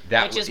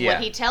die." Which is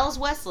what he tells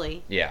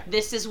Wesley. Yeah.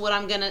 This is what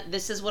I'm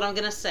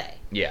gonna say.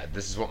 Yeah,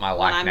 this is what my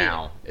life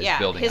now is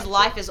building. His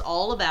life is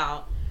all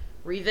about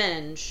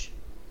revenge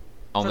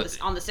on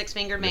the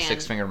six-fingered man. The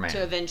six-fingered man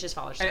to avenge his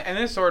father's death. And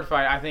this sword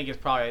fight, I think, is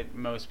probably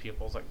most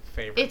people's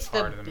favorite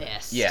part of the movie.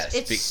 It's the best. Yes,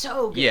 it's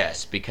so good.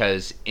 Yes,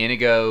 because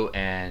Inigo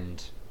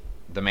and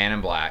the Man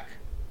in Black,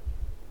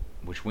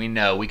 which we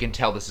can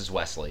tell this is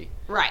Wesley,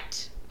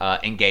 right?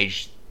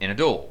 Engaged in a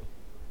duel.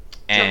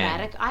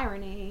 Dramatic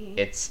irony.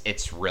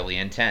 It's really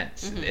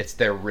intense. Mm-hmm.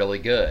 They're really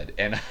good,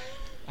 and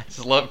I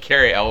just love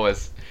Cary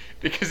Elwes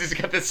because he's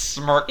got this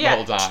smirk the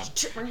whole time.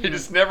 He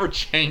just never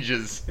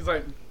changes. He's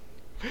like,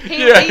 he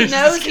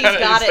knows he's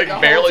got it the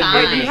whole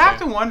time. You have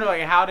to wonder,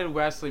 how did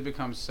Wesley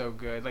become so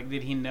good?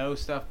 Did he know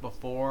stuff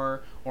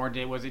before, or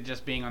was it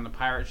just being on the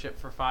pirate ship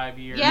for 5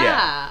 years?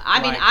 Yeah.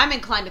 I mean, I'm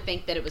inclined to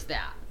think that it was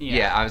that.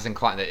 Yeah, I was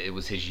inclined that it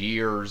was his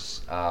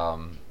years.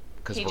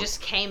 He just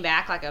came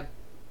back like a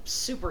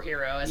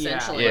superhero,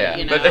 essentially. Yeah,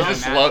 you know? But I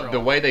just love the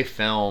way they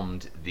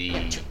filmed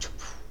the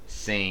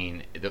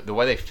scene. The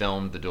way they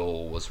filmed the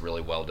duel was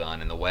really well done,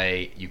 and the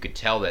way you could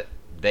tell that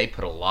they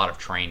put a lot of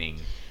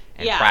training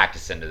and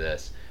practice into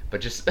this.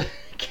 But just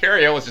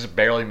Cary Elwes just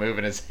barely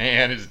moving his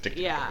hand.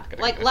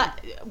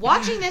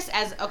 Watching this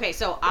as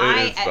so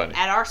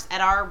at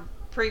our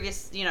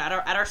previous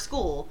at our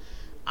school,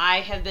 I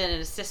have been an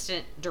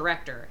assistant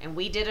director, and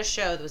we did a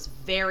show that was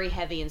very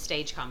heavy in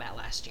stage combat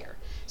last year.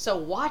 So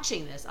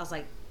watching this, I was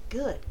like,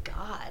 good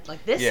God.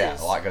 This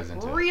is a lot goes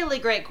into really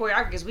great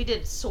choreography, because we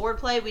did sword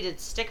play, we did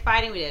stick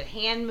fighting, we did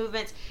hand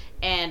movements,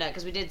 and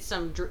because we did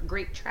some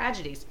Greek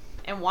tragedies.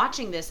 And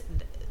watching this,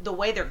 the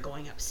way they're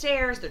going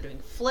upstairs, they're doing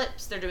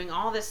flips, they're doing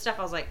all this stuff,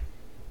 I was like,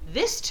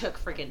 this took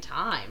freaking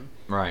time.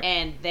 Right.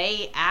 And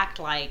they act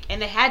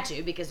and they had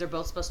to, because they're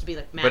both supposed to be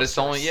masters. But it's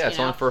only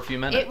for a few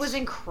minutes. It was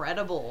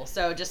incredible.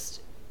 So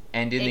just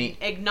and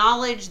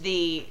acknowledge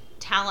the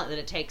talent that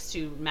it takes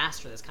to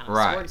master this kind of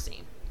sword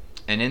scene.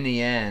 And in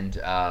the end,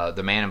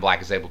 the Man in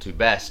Black is able to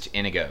best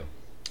Inigo.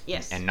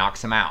 Yes. And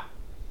knocks him out.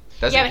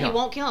 But he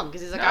won't kill him,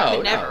 because he's like, I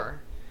could never.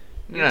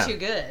 You're too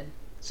good.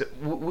 So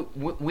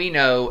we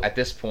know at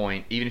this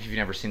point, even if you've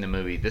never seen the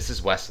movie, this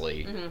is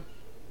Wesley. Mm-hmm.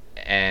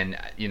 And,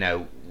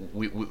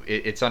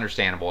 it's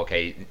understandable,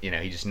 okay,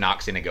 he just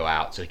knocks Inigo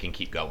out so he can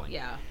keep going.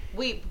 Yeah.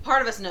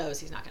 Part of us knows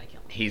he's not going to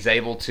kill him. He's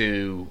able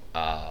to,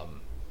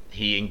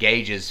 he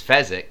engages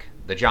Fezzik,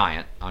 the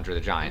giant, Andre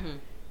the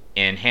Giant,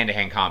 in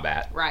hand-to-hand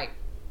combat. Right.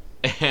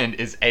 And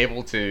is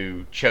able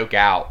to choke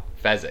out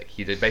Fezzik.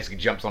 He basically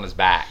jumps on his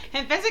back.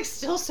 And Fezzik's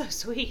still so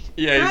sweet.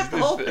 Yeah,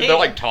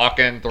 they're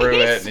talking through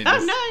it. He's so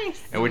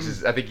nice. And which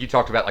is, I think you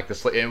talked about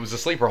it was a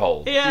sleeper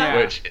hold. Yeah.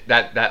 Which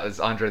that was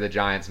Andre the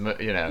Giant's,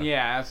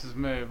 Yeah, that's his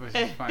move, which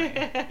is funny.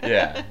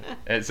 Yeah.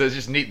 And so it's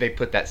just neat they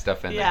put that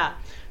stuff in there. Yeah.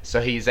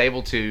 So he's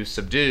able to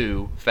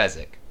subdue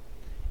Fezzik,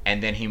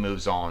 and then he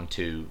moves on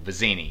to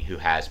Vizzini, who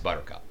has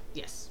Buttercup.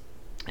 Yes.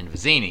 And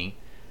Vizzini,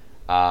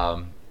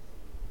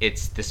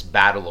 it's this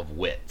battle of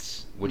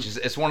wits, which is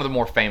it's one of the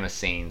more famous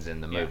scenes in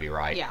the movie,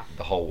 right? Yeah.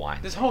 The whole wine.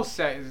 This whole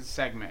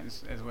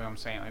segment is what I'm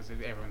saying. It's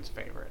everyone's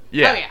favorite.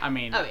 Yeah. Oh, yeah. I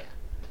mean. Oh, yeah.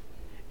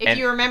 If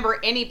you remember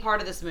any part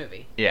of this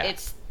movie, yeah.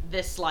 It's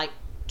this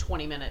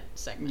 20-minute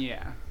segment.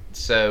 Yeah.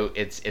 So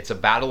it's a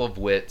battle of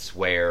wits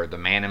where the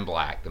Man in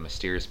Black, the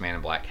mysterious Man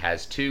in Black,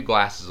 has 2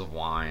 glasses of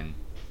wine,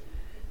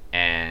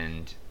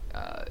 and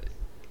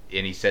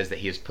he says that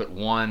he has put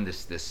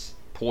this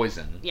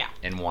poison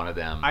in one of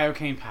them.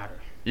 Iocane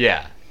powder.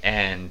 Yeah.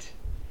 And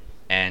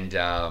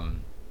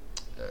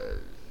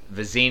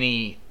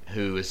Vizzini,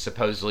 who is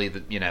supposedly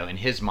in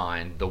his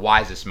mind the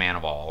wisest man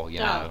of all,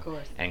 of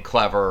course. And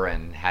clever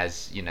and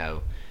has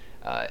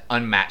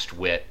unmatched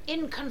wit.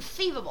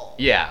 Inconceivable.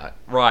 Yeah,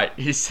 right.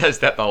 He says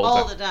that the whole time.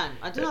 All the time.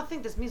 I do not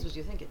think this means what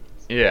you think it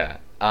means. Yeah.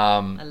 I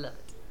love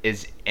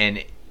it.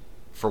 And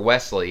for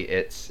Wesley,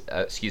 it's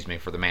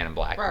for the Man in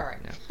Black. Right.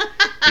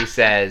 He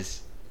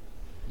says,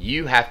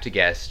 you have to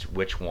guess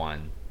which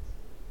one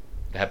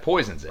that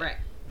poisons it. Right.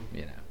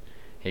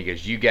 He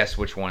goes, you guess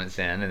which one it's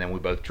in, and then we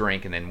both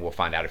drink, and then we'll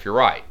find out if you're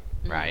right.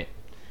 Mm-hmm. Right?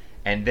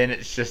 And then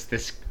it's just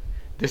this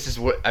is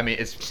what, I mean,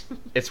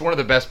 it's one of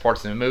the best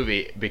parts of the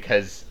movie,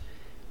 because,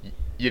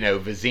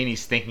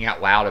 Vizzini's thinking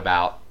out loud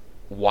about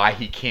why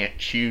he can't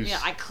choose. Yeah,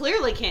 I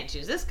clearly can't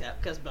choose this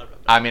cup, because blah, blah,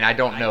 blah. I mean, I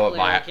don't know it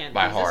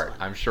by heart.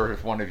 One. I'm sure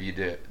if one of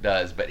you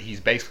does, but he's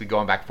basically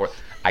going back and forth.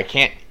 I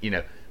can't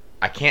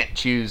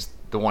choose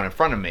the one in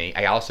front of me.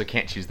 I also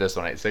can't choose this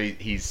one. So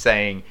he's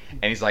saying,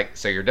 and he's like,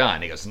 so you're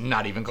done. He goes,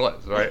 not even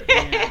close, right?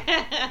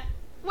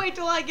 Wait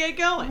till I get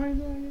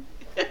going.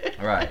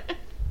 Right.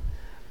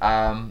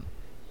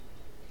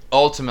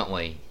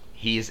 Ultimately,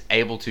 he is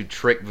able to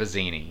trick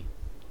Vizzini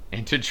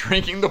into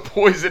drinking the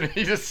poison.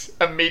 He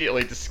just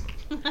immediately just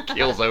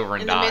keels over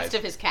and in the dies. midst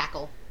of his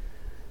cackle.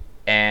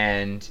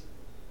 And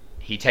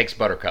he takes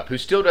Buttercup, who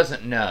still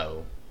doesn't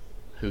know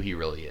who he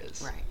really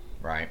is. Right.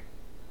 Right?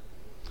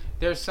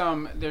 There's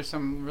some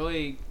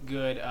really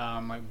good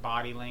like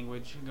body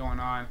language going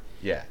on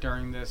Yeah.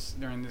 during this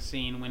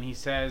scene when he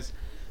says,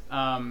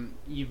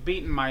 "You've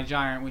beaten my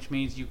giant," which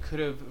means you could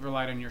have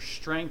relied on your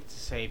strength to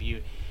save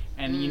you.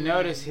 And you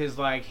notice his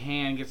like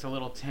hand gets a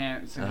little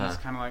tense, and he's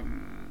kind of like,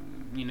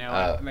 you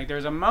know, like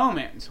there's a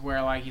moment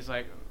where like he's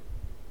like,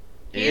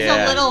 He's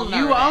a little nervous.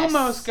 "You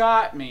almost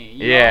got me.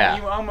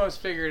 You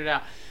almost figured it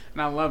out."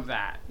 And I love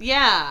that.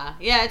 Yeah,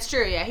 it's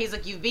true. Yeah, he's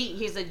like you've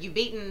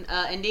beaten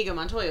Indigo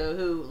Montoya,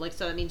 who like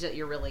so that means that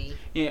you're really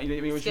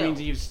which skilled.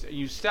 means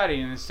you've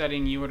studied, and in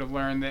studying you would have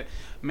learned that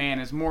man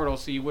is mortal,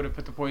 so you would have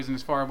put the poison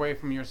as far away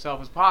from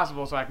yourself as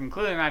possible. So I can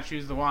clearly not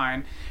choose the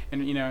wine,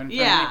 and you know,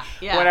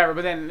 whatever.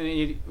 But then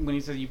when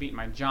he says you beat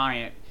my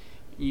giant,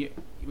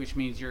 which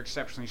means you're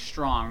exceptionally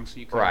strong, so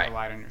you could have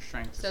relied on your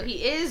strength. So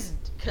he is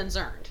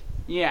concerned.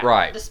 Yeah.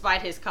 Right.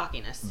 Despite his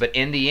cockiness. But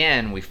in the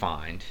end, we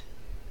find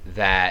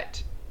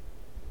that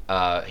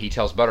he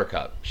tells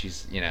Buttercup,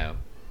 she's, you know...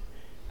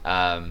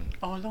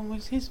 along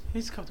with his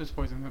cup was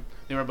poisoned.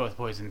 They were both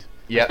poisoned.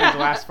 Yep. I spent the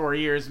last 4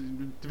 years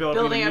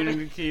developing Building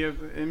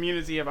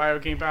immunity of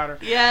iocane powder.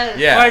 Yes.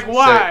 Yeah. Like,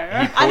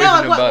 why? So I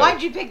know. Like, both.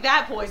 why'd you pick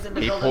that poison?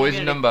 To He build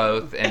poisoned them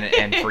immunity? both,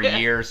 and for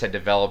years had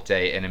developed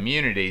an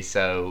immunity,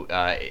 so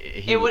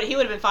he would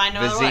have been fine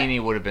no other way.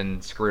 Vizzini would have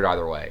been screwed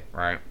either way,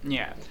 right?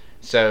 Yeah.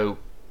 So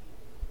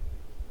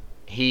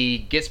he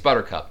gets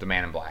Buttercup, the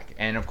Man in Black,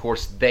 and of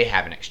course they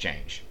have an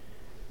exchange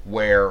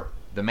where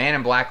the Man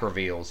in Black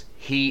reveals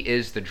he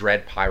is the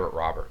Dread Pirate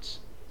Roberts,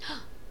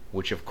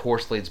 which of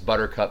course leads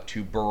Buttercup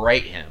to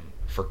berate him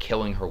for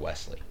killing her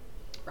Wesley.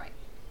 Right.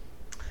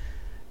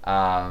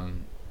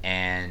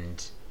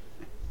 And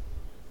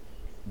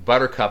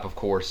Buttercup, of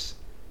course,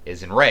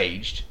 is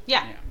enraged.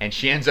 Yeah. And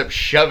she ends up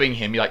shoving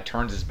him. He like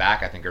turns his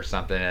back, I think, or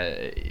something.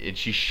 And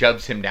she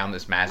shoves him down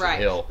this massive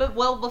hill. But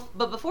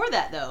but before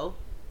that though,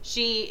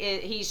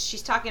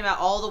 she's talking about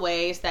all the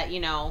ways that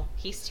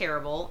he's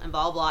terrible and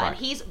blah blah. Right.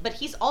 And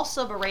he's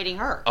also berating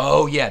her.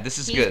 Oh yeah, this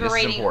is He's good. This is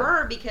berating important.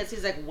 her because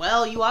he's like,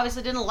 well, you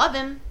obviously didn't love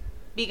him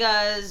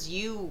because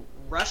you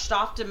rushed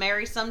off to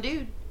marry some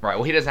dude. Right.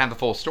 Well, he doesn't have the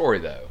full story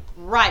though.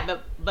 Right,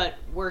 but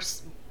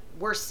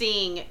we're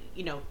seeing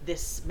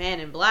this Man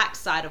in Black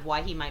side of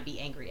why he might be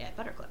angry at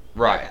Buttercup.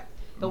 Right.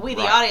 But we,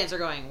 the Right. audience, are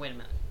going, wait a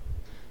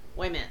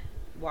minute,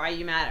 why are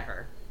you mad at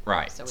her?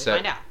 Right. So we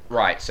find out.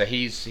 Right. So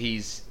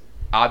he's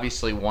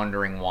obviously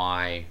wondering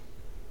why,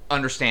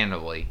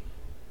 understandably,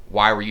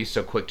 why were you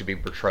so quick to be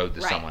betrothed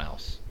to someone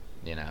else?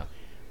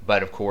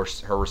 But of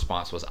course, her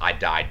response was, "I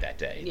died that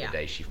day." Yeah. The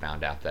day she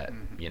found out that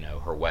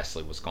her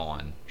Wesley was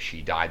gone,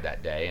 she died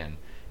that day, and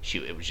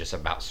it was just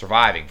about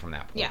surviving from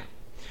that point. Yeah.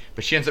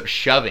 But she ends up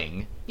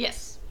shoving.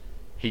 Yes.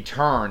 He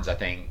turns, I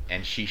think,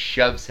 and she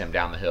shoves him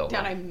down the hill.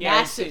 Down a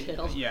massive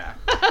hill. Yeah.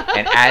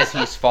 And as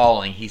he's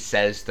falling, he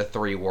says the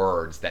 3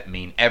 words that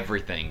mean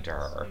everything to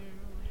her.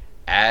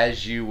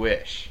 "As you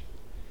wish."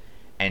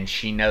 And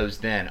she knows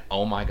then,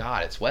 oh my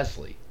God, it's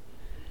Wesley.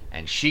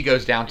 And she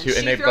goes down too, and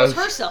she they throws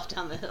both. herself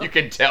down the hill. You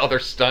can tell they're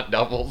stunt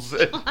doubles.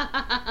 I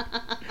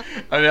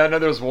mean, I know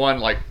there's one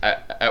like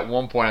at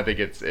one point I think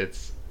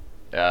it's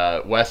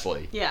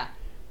Wesley, Yeah.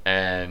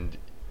 and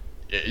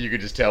you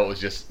could just tell it was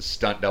just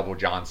stunt double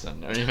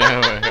Johnson,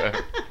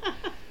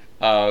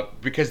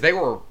 because they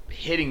were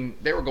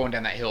going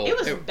down that hill. It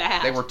was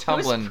bad. They were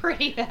tumbling It was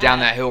pretty bad. down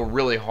that hill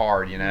really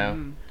hard,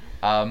 And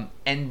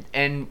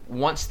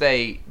once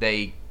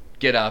they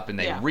get up and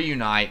they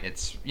reunite,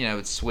 it's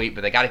sweet,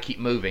 but they got to keep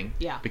moving.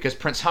 Yeah. Because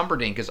Prince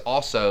Humperdinck is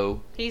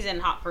also He's in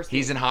hot pursuit.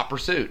 He's in hot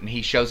pursuit, and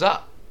he shows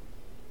up.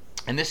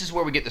 And this is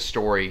where we get the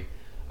story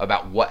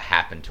about what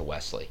happened to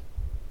Wesley.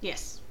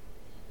 Yes.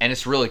 And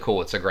it's really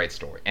cool. It's a great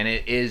story. And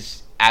it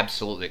is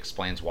absolutely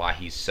explains why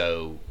he's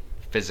so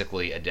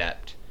physically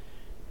adept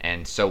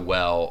and so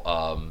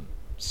well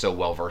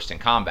versed in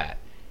combat.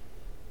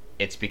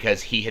 It's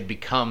because he had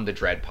become the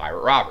Dread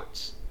Pirate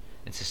Roberts.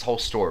 It's this whole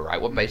story,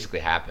 right? What basically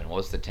happened? What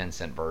was the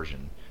 10-cent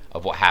version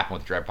of what happened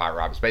with Dread Pirate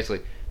Roberts?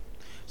 Basically,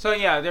 so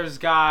yeah, there's this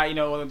guy,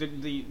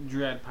 the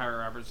Dread Pirate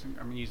Roberts.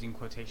 I'm using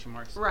quotation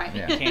marks. Right.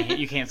 Yeah.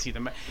 You can't see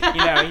them.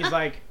 But, he's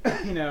like,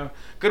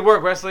 good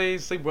work, Wesley.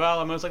 Sleep well.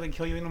 I'll most likely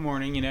kill you in the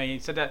morning. He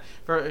said that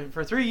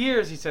for 3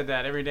 years. He said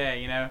that every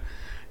day.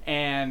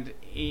 And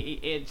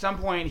at some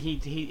point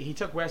he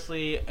took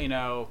Wesley,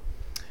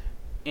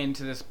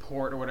 into this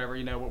port or whatever,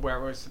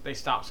 where they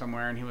stopped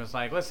somewhere, and he was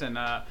like, "Listen,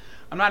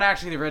 I'm not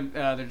actually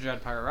the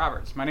Dread Pirate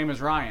Roberts. My name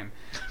is Ryan."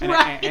 And,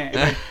 Right. and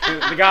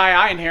the guy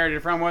I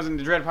inherited from wasn't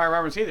the Dread Pirate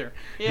Roberts either.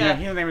 Yeah.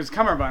 His name was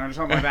Cummerbund or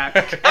something like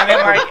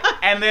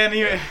that. And then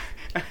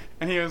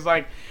he was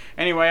like,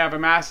 "Anyway, I've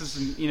amassed this,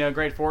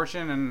 great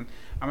fortune, and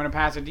I'm going to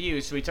pass it to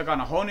you." So he took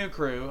on a whole new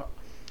crew,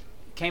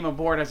 came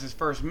aboard as his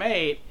first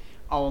mate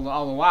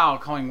all the while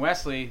calling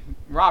Wesley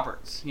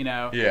Roberts, Yeah.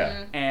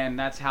 Mhm. and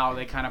that's how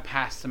they kind of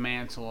passed the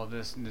mantle of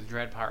the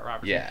Dread Pirate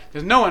Roberts. Yeah.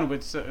 Because no one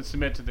would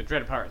submit to the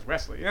Dread Pirates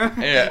Wesley.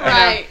 Yeah.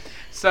 Right.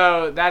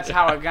 So that's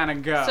how it kind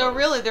of goes. So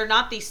really, they're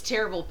not these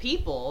terrible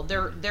people.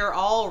 They're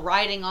all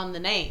riding on the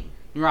name.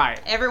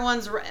 Right.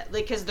 Everyone's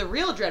because the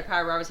real Dread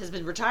Pirate Roberts has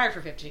been retired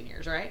for 15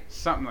 years, right?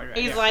 Something like that.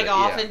 He's yeah. like So,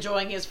 off yeah.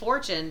 enjoying his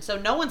fortune, so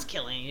no one's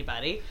killing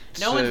anybody.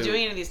 No So- one's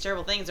doing any of these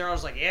terrible things. They're all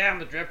just like, yeah, I'm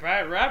the Dread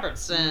Pirate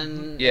Roberts,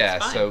 and Yeah,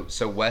 it's fine.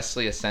 so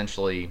Wesley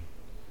essentially,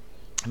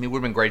 I mean, it would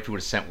have been great if he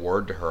would have sent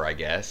word to her, I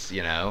guess,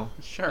 you know?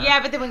 Sure. Yeah,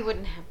 but then we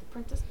wouldn't have the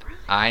Princess Bride.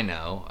 I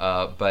know,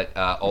 but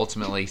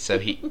ultimately, so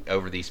he,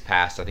 over these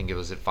past, I think it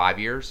was 5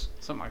 years,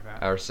 Something like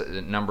that. or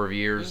a number of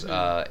years,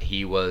 Mhm.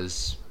 he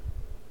was,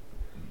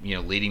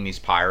 leading these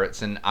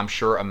pirates, and I'm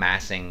sure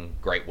amassing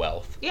great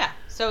wealth. Yeah,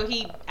 so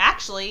he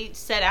actually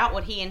set out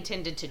what he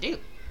intended to do.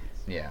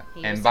 Yeah,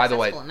 He and was by the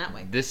way, successful in that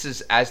way. this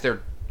is as they're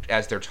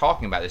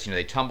talking about this.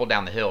 They tumble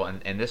down the hill,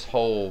 and this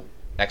whole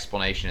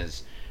explanation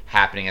is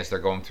happening as they're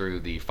going through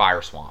the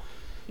fire swamp.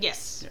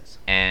 Yes. Yes.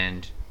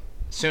 And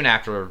soon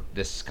after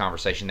this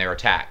conversation, they're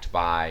attacked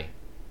by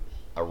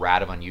a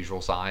rat of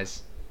unusual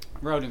size.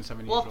 Rodents of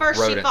unusual. Well, first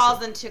she Rodents.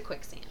 falls into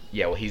quicksand.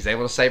 Yeah, well, he's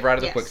able to save her out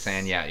of the Yes.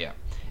 quicksand. Yeah.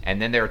 And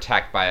then they're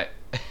attacked by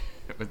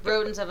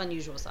Rodents of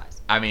unusual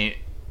size. I mean,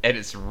 and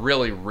it's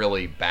really,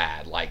 really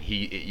bad. Like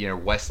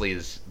Wesley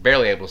is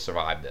barely able to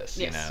survive this.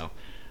 Yes.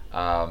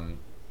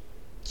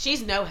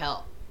 She's no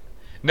help.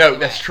 No,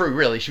 that's true.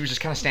 Really, she was just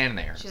kind of standing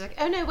there. She's like,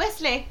 oh no,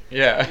 Wesley.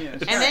 Yeah. Yeah,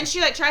 And then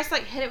she tries to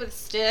hit it with a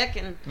stick,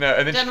 and No,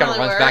 and then she Doesn't kind of really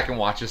runs work. back and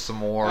watches some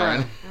more.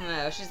 Right. I don't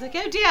know. She's like,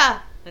 oh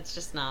dear. It's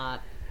just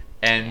not.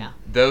 And Yeah.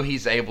 though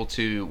Wesley's able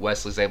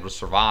to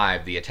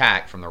survive the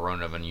attack from the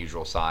Ronin of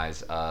unusual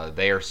size,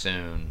 they are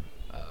soon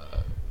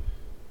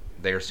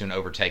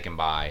overtaken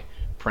by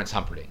Prince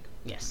Humperdinck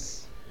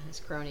Yes. And his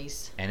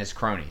cronies. and his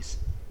cronies,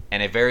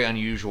 and a very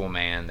unusual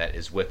man that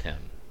is with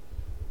him.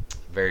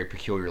 Very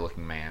peculiar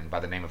looking man by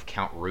the name of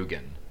Count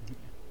Rugen.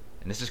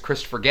 And this is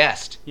Christopher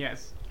Guest.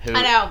 Yes. Who,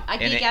 I know. I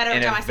in geek a- out every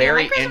in a time I see her. I'm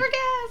very like, Christopher in-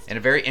 Guest. in a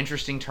very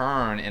interesting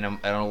turn, in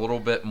a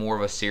little bit more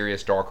of a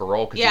serious, darker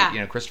role. Because,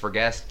 Yeah. Christopher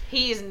Guest.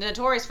 He's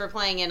notorious for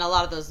playing in a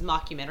lot of those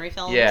mockumentary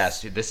films.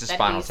 Yes, this is that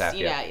Spinal he's, Tap.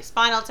 Yeah.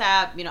 Spinal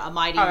Tap, A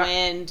Mighty Oh,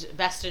 Wind,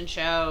 Best in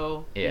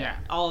Show, Yeah.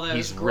 all those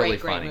He's great, really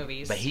great funny.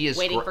 movies. But he is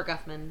Waiting gr- for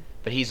Guffman.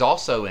 But he's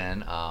also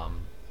in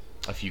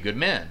A Few Good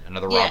Men,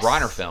 another Yes.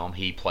 Rob Reiner film.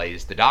 He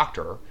plays the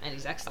doctor, And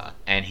he's excellent.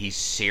 and he's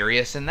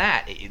serious in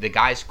that. The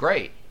guy's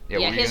great. Yeah,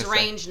 what were you his gonna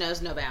say? range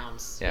knows no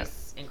bounds. Yeah.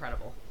 He's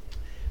incredible.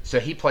 So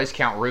he plays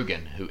Count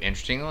Rugen, who,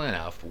 interestingly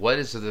enough, what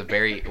is the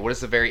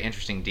very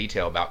interesting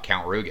detail about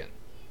Count Rugen?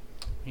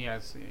 He's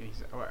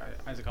is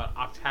it called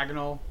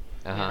octagonal?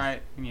 Uh-huh.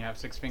 Right. And you have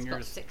 6 He's got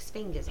fingers. 6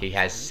 fingers. on He his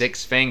has hand.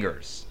 6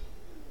 fingers,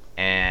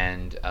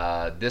 and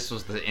this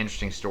was the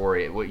interesting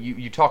story. What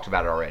you talked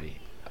about it already.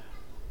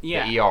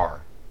 Yeah. The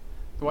ER.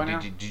 What now?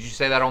 Did you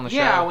say that on the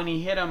Yeah, show? when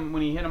he hit him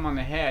on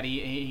the head,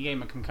 he gave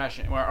him a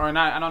concussion, or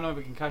not. I don't know if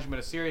a concussion, but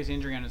a serious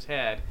injury on his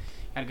head.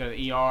 Had to go to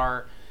the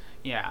ER.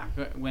 Yeah,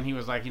 when he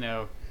was like,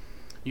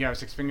 you have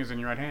 6 fingers in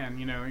your right hand.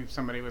 If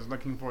somebody was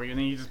looking for you, and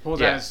then he just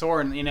pulls Yeah. out his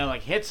sword and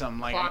hits him.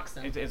 Like Clocks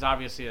him. it's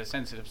obviously a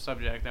sensitive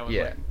subject. That was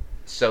Yeah. like,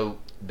 So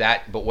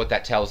but what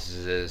that tells us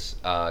is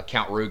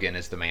Count Rugen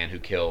is the man who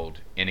killed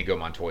Inigo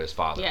Montoya's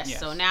father. Yes, Yes.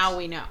 so now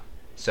we know.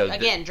 So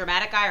Again,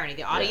 dramatic irony.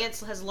 The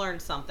audience has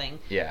learned something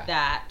Yeah.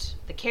 that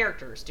the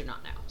characters do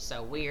not know.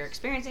 So we are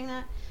experiencing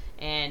that,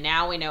 and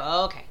now we know,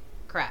 oh, okay,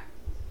 crap.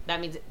 That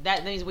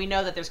means we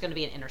know that there's going to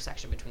be an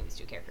intersection between these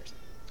two characters.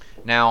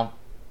 now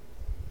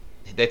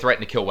they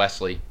threaten to kill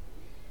Wesley,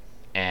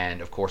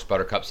 and of course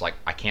Buttercup's like,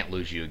 I can't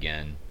lose you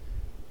again.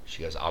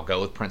 She goes, I'll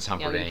go with Prince Yeah,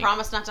 Humperdinck. we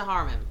promise not to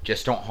harm him.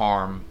 Just don't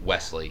harm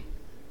Wesley.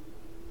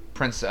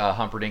 Prince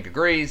Humperdinck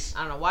agrees.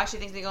 I don't know why she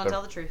thinks they're going But- to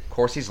tell the truth. Of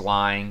course, he's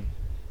lying,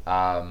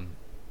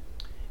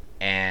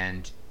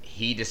 and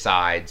he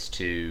decides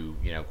to,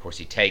 of course,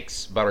 he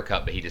takes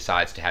Buttercup, but he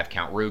decides to have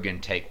Count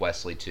Rugen take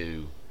Wesley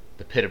to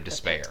the Pit of The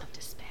Despair. pit of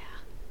despair.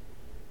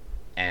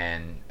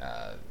 And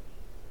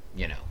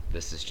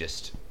this is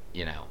just,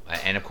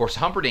 and of course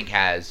Humperdinck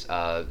has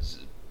a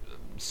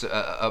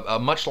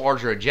much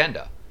larger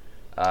agenda.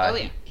 Oh,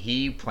 yeah.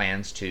 He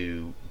plans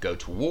to go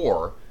to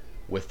war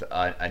with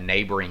a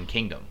neighboring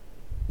kingdom,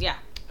 Yeah.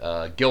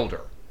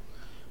 Gilder.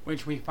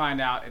 which we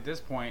find out at this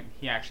point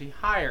he actually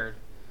hired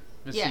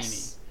Vicini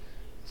Yes.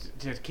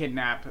 to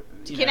kidnap.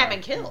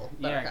 And kill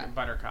Yeah, Buttercup.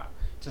 Buttercup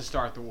to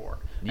start the war.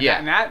 Yeah.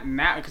 and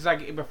that because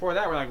before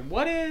that we're like,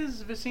 what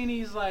is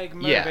Vicini's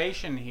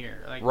motivation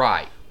here? Like,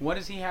 Right. what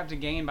does he have to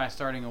gain by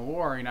starting a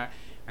war?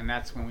 And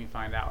that's when we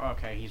find out,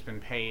 okay, he's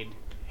been paid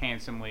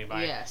handsomely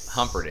by Yes.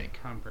 Humperdinck.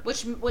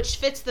 Humperdinck. Which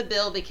fits the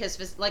bill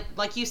because,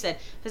 like you said,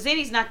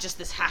 Vizzini's not just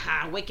this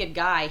wicked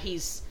guy.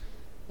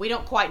 We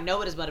don't quite know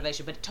what his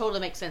motivation, but it totally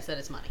makes sense that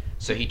it's money.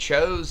 So he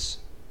chose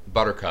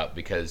Buttercup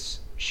because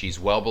she's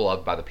well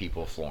beloved by the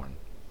people of Florn.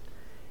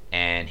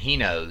 And he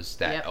knows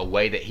that Yep. a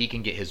way that he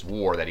can get his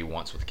war that he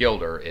wants with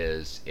Gilder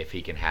is if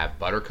he can have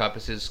Buttercup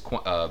as his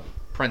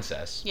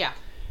princess, Yeah.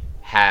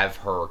 have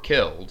her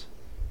killed,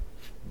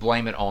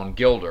 blame it on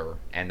Gilder,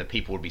 and the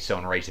people would be so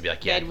enraged to be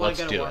like, yeah, They'd wanna let's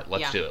go to do war. it.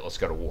 Let's Yeah. do it. Let's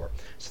go to war.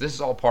 So this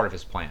is all part of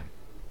his plan.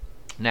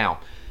 Now,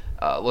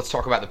 let's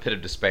talk about the Pit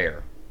of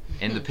Despair.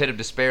 In the Pit of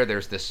Despair,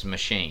 there's this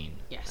machine.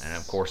 Yes. And,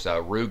 of course,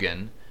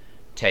 Rugen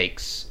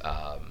takes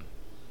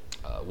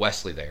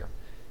Wesley there,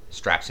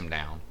 straps him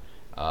down,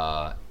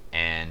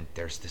 and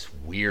there's this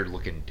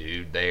weird-looking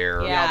dude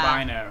there. Yeah.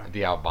 Albino.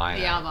 The albino.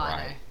 The albino.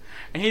 Right.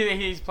 And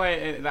he's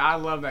playing. I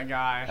love that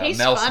guy. He's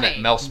Mel funny.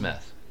 Smith. Mel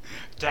Smith.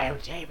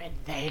 Don't even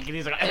think. And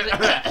he's like,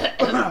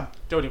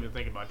 don't even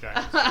think about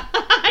that.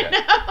 I know.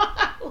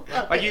 I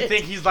love Like you it.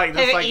 think he's like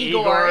this, And like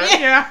Igor. Igor.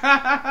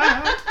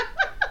 Yeah.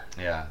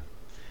 Yeah.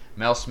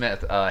 Mel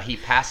Smith. He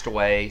passed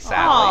away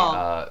sadly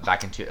Oh.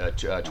 back in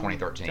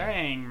 2013.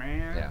 Dang,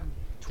 man. Yeah.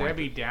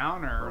 Debbie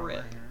Downer over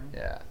Rip. here.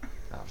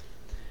 Yeah.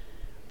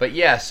 But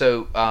yeah,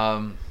 so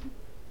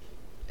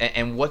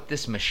and what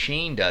this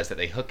machine does that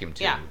they hook him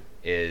to Yeah.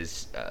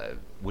 is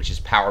which is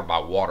powered by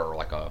water,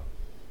 like a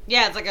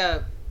Yeah, it's like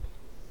a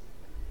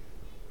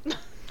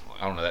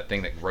I don't know, that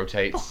thing that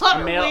rotates,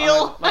 water A mill,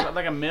 wheel.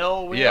 like a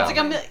mill wheel. Yeah. It's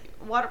like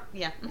a water.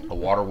 Yeah. a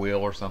water wheel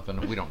or something.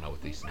 We don't know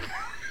what these things.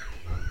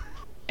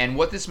 And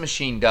what this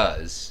machine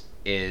does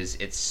is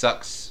it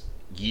sucks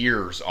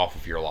years off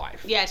of your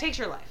life. Yeah, it takes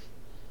your life.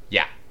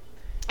 Yeah.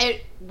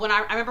 I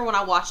remember when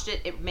I watched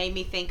it, it made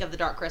me think of the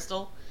Dark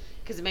Crystal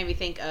because it made me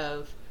think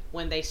of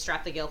when they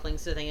strap the Gelflings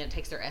to the thing and it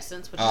takes their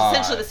essence, which is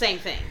essentially the same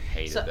thing.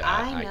 hated So that.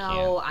 I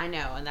I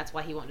know, and that's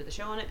why he won't do the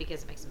show on it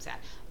because it makes him sad.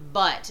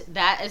 But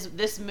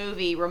this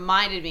movie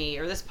reminded me,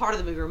 or this part of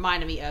the movie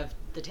reminded me of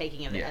the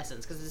taking of the Yeah.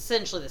 essence because it's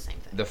essentially the same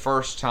thing. The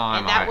first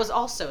time and that was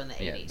also in the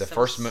 80s.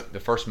 the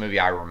first movie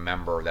I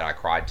remember that I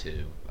cried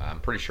to,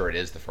 I'm pretty sure it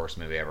is the first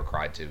movie I ever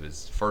cried to.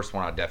 Was the first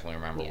one I definitely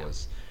remember Yeah.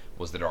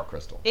 was The Dark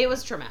Crystal. It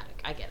was traumatic.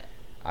 I get it.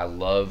 I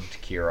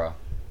loved Kira,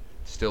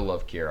 still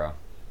love Kira,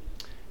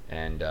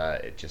 and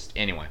it just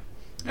anyway,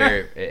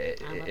 very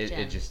I love it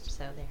Jen, just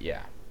so there.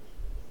 yeah.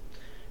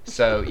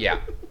 So yeah.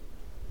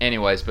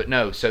 Anyways, but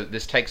no. So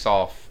this takes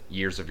off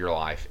years of your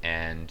life,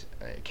 and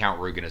Count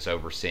Rugen is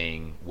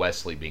overseeing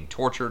Wesley being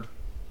tortured.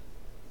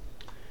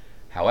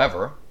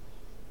 However,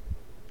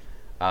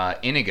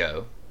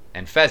 Inigo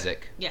and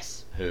Fezzik,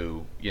 Yes.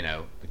 who,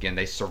 again,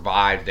 they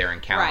survived their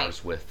encounters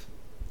Right. with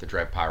the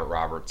Dread Pirate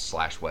Roberts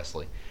 /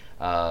 Wesley.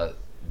 They're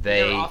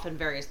They're off in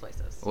various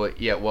places.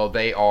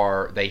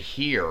 they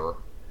hear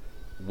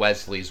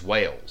Wesley's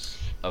wails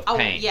of Oh,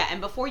 pain. yeah,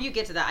 and before you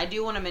get to that, I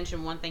do want to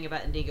mention one thing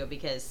about Indigo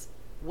because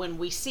when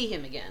we see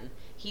him again,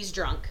 he's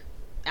drunk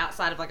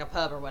outside of like a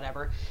pub or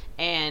whatever,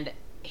 and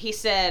he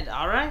said,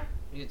 "All right,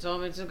 you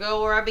told me to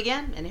go where I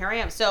began, and here I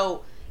am."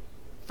 So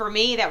for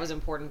me, that was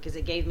important because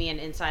it gave me an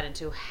insight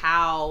into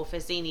how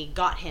Fazzini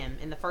got him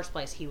in the first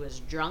place. He was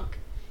drunk,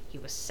 he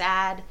was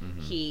sad,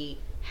 he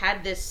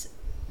had this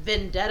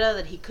vendetta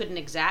that he couldn't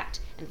exact,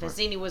 and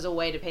Fazzini was a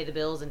way to pay the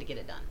bills and to get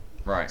it done.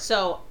 Right.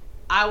 So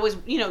I was,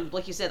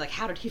 like you said, like,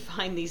 how did he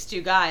find these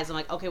two guys? I'm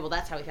like, okay, well,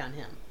 that's how he found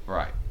him.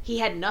 Right. He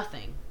had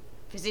nothing.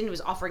 Fazzini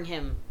was offering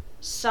him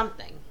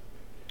something,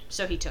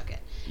 so he took it.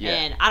 Yeah.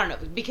 And I don't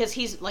know, because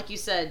he's, like you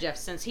said, Jeff,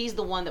 since he's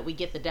the one that we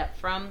get the depth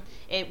from,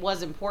 it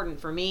was important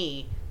for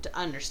me to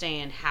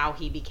understand how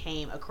he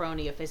became a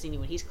crony of Fazzini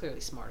when he's clearly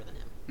smarter than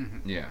him.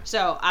 Yeah.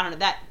 So, I don't know,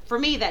 that, for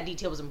me, that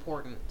detail was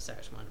important, so I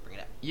just wanted to bring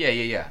it up.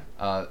 Yeah.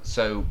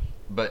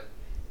 But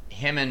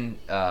him and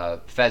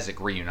Fezzik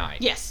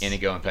reunite. Yes.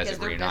 Inigo and because Fezzik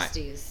they're reunite.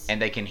 besties.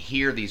 And they can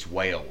hear these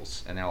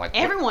wails, and they're like,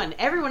 what-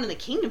 Everyone in the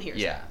kingdom hears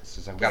Yeah. that.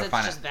 So I've Because got to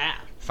it's just bad.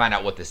 find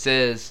out what this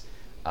is.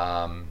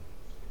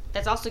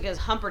 That's also because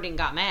Humperdinck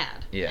got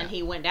mad. Yeah. And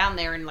he went down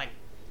there and,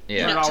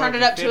 Yeah. turned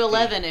it up to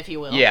 11, if you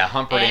will. Yeah,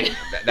 Humperdinck. And-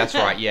 That's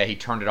right. Yeah, he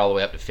turned it all the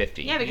way up to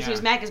 50. Yeah, because he Yeah.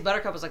 was mad because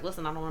Buttercup was like,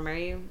 listen, I don't want to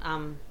marry you.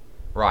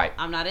 Right.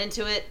 I'm not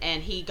into it.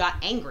 And he got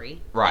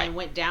angry. Right. And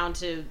went down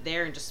to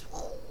there and just...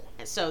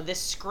 And so this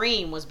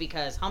scream was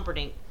because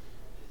Humperdinck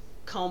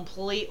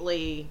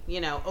completely,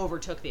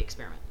 overtook the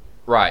experiment.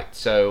 Right.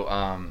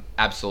 So,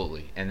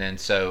 absolutely. And then,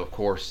 so, of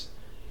course,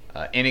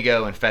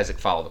 Inigo and Fezzik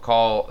follow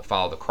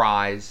the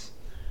cries.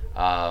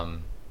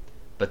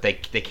 But they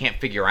can't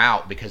figure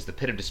out because the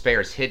Pit of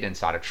Despair is hidden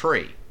inside a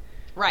tree.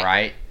 Right.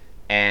 Right?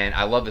 And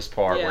I love this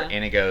part where Yeah.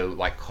 Inigo,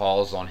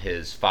 calls on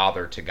his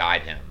father to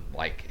guide him,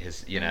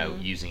 his,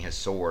 Mm-hmm. using his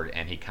sword,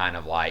 and he kind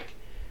of,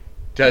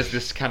 does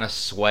this kind of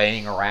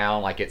swaying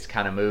around like it's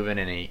kind of moving,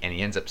 and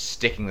he ends up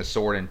sticking the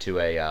sword into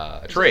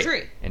a tree.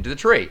 Into the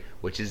tree,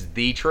 which is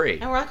the tree.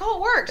 And we're like, oh,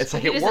 it works. It's But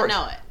like he it doesn't works.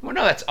 know it. Well,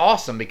 no, that's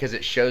awesome because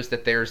it shows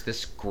that there's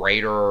this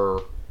greater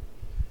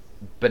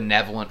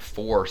benevolent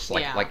force,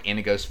 Yeah. like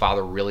Inigo's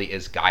father really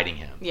is guiding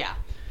him. Yeah.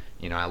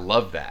 I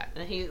love that.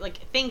 And he,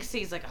 thinks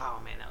he's like, oh,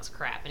 man, that was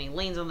crap. And he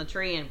leans on the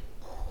tree and...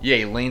 Yeah,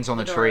 he leans on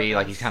the door tree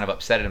like opens. he's kind of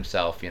upset at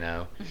himself, He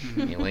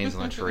leans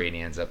on the tree and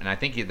he ends up. And I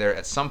think there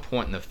at some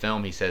point in the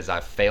film he says,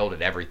 "I've failed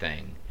at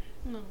everything."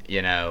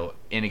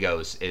 Inigo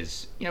is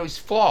he's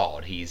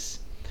flawed. He's,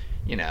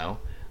 and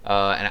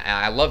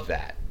I love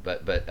that.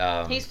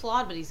 But he's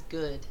flawed, but he's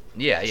good.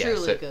 yeah,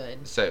 truly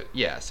good. So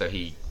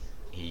he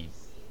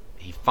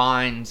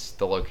finds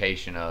the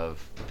location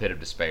of the Pit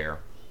of Despair,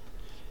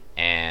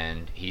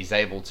 and he's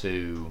able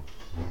to.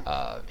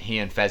 He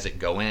and Fezzik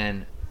go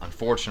in.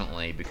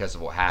 Unfortunately, because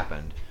of what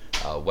happened,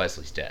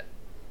 Wesley's dead.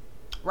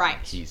 Right.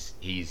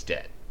 He's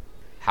dead.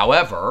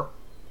 However,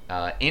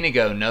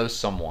 Inigo knows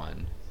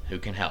someone who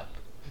can help.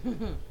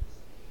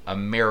 A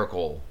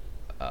miracle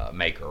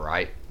maker,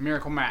 right?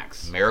 Miracle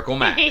Max. Miracle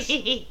Max.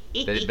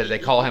 But they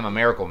call him a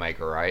miracle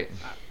maker, right?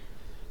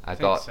 I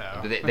thought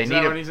so. they Is need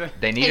that him. what he said?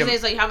 They need him.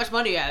 He's like, how much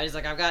money do you have? He's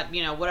like, I've got,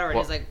 whatever.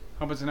 Well- He's like,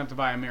 Hope it's enough to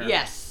buy a miracle.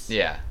 yes.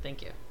 Yeah,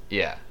 Thank you.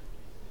 yeah,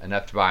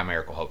 enough to buy a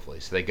miracle, hopefully.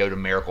 So they go to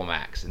Miracle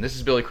Max, and this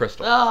is Billy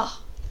Crystal.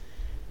 Oh,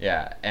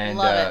 Yeah, and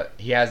Love it.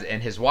 he has,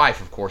 and his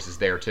wife, of course, is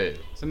there too.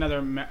 It's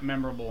another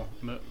memorable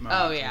moment.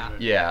 Oh, in yeah. the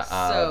movie. Yeah,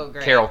 So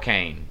great. Carol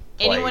Kane.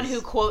 anyone plays-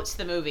 who quotes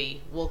the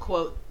movie will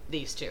quote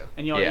these two.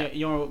 And Yeah.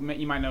 you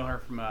might know her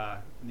from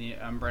the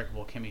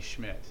Unbreakable Kimmy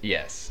Schmidt.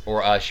 Yes,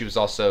 or she was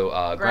also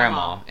Grandma.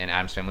 grandma in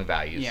Addams Family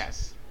Values.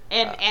 Yes.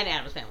 And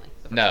Adam's Family.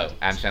 the first No, one.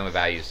 Addams Family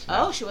Values.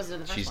 Oh, no. she wasn't in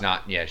the first She's one.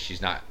 not. Yeah,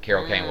 she's not.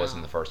 Carol Kane Oh. wasn't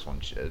in the first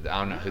one. I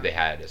don't know who they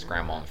had as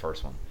grandma in the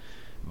first one,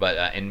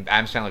 but in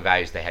Addams Family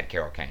Values they had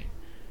Carol Kane.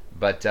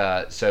 But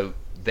so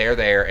they're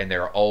there and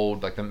they're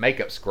old. Like the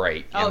makeup's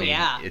great. Oh,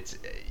 yeah. It's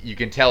you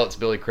can tell it's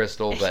Billy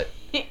Crystal, but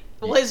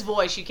Well, his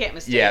voice, you can't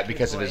mistake. yeah,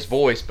 because of his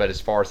voice. But as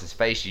far as his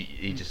face,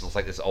 he just looks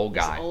like this old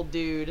This guy. old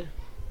dude.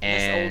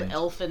 And this old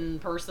elfin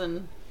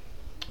person.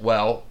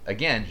 well,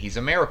 again, he's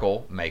a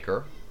miracle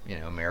maker.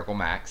 Miracle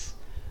Max,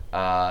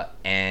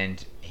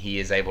 and he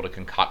is able to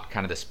concoct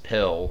kind of this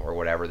pill or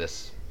whatever,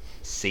 this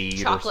seed.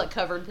 Chocolate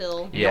covered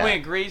pill. He Yeah. only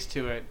agrees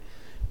to it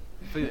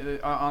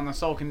on the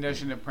sole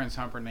condition that Prince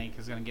Humperdinck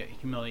is going to get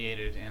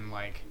humiliated and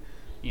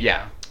you Yeah.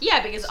 know. Yeah,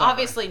 because Suffer.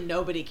 obviously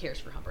nobody cares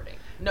for Humperdinck.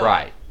 No.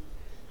 Right.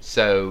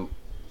 So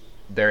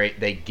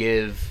they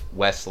give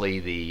Wesley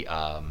the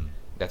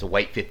they have to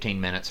wait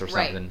 15 minutes or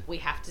Right. something. We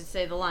have to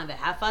say the line that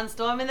have fun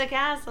storming the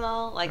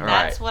castle. Like, Right.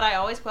 that's what I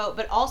always quote.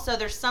 But also,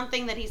 there's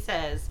something that he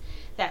says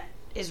that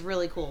is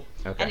really cool.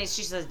 Okay. And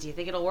she says, do you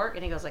think it'll work?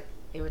 And he goes like,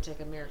 it would take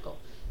a miracle.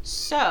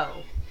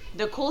 So,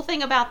 the cool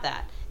thing about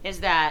that is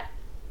that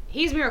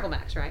he's Miracle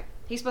Max, right?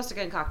 He's supposed to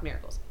concoct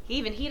miracles.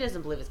 Even he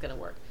doesn't believe it's going to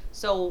work.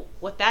 So,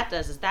 what that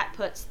does is that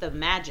puts the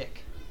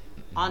magic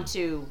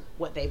onto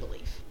what they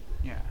believe.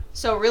 Yeah.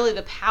 So really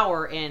the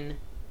power in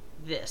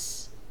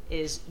this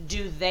is,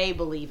 do they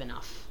believe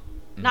enough?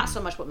 Not so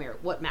much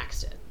what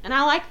Max did. And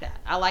I like that.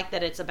 I like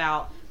that it's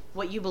about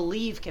what you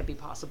believe can be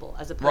possible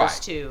as opposed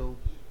Right. to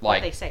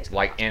what they say is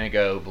like possible.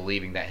 Inigo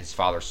believing that his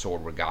father's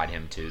sword would guide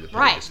him to the pit of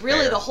Right. despair.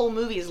 Really the whole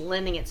movie is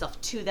lending itself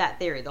to that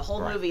theory. The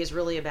whole Right. movie is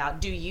really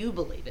about, do you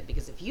believe it?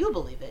 Because if you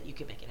believe it, you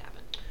can make it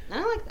happen.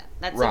 And I like that.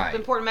 That's Right. an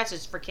important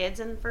message for kids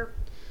and for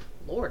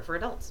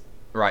adults.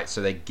 Right,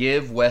 so they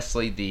give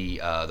Wesley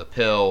the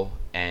pill,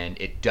 and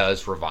it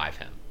does revive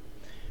him.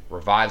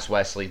 Revives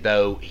Wesley,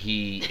 though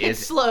he is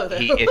It's slow, though.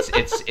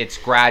 It's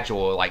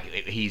gradual. Like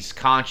he's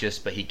conscious,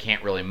 but he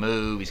can't really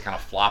move. He's kind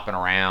of flopping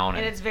around,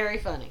 And it's very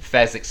funny.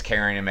 Fezzik's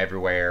carrying him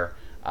everywhere.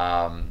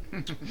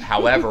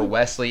 However,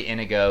 Wesley,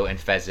 Inigo, and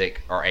Fezzik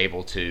are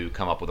able to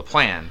come up with a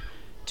plan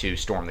to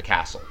storm the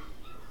castle,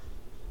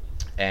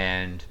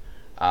 and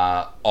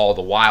all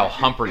the while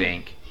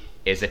Humperdinck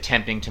is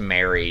attempting to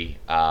marry.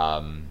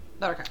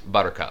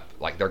 Buttercup.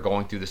 Like they're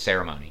going through the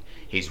ceremony.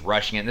 He's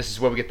rushing it. This is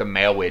where we get the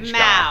Malwidge guy.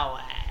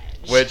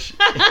 Malwidge. Which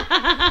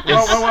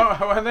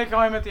What did they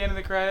call him at the end of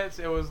the credits?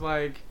 It was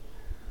like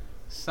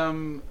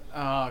some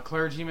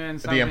clergyman.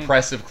 Something. the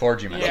impressive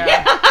clergyman.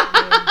 Yeah.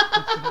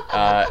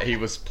 He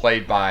was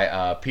played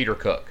by Peter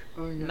Cook.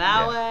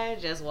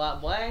 Malwidge is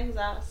what brings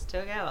us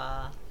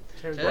together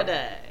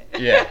today.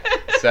 Yeah.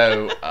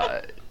 So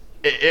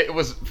it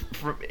was.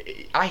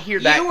 I hear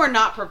that. You were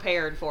not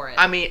prepared for it.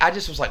 I mean, I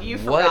just was like, You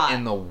what forgot.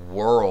 in the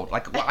world?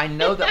 Like, well, I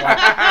know that. Like,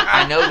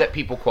 I know that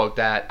people quote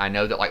that. I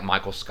know that like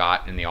Michael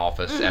Scott in The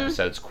Office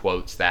episodes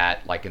quotes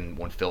that. Like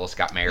when Phyllis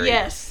got married.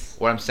 Yes.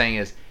 What I'm saying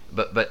is,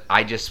 but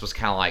I just was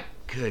kind of like,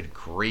 good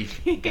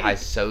grief,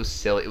 guy's so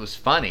silly. It was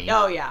funny.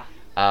 Oh yeah.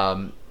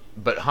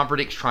 But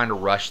Humperdinck's trying to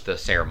rush the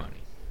ceremony.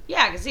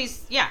 Yeah, because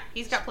he's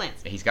got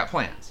plans. He's got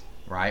plans,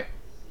 right?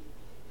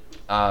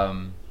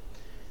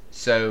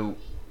 So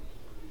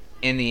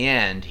in the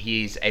end,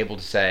 he's able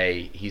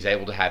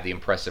to have the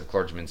impressive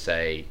clergyman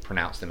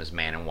pronounce them as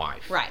man and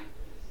wife. Right.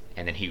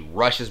 And then he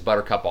rushes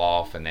Buttercup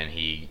off, and then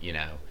he,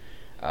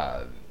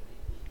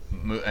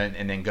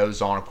 and then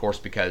goes on, of course,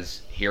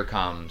 because here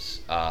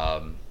comes,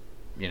 our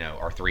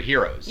three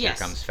heroes. Yes.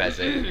 Here comes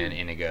Fezzik and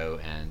Inigo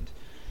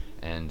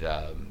and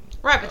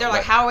Right, but they're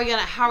like, how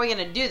are we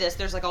gonna do this?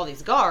 There's like all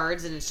these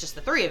guards, and it's just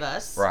the three of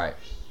us. right,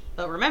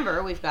 But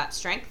remember, we've got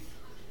strength,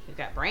 we've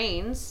got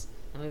brains,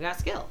 and we've got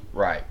skill.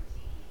 right.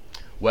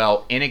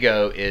 Well,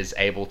 Inigo is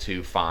able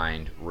to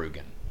find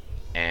Rugen,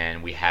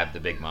 and we have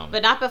the big moment.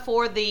 But not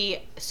before the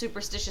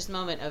superstitious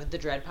moment of the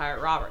Dread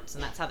Pirate Roberts,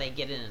 and that's how they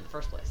get in the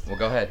first place. Well,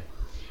 go ahead.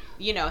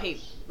 We have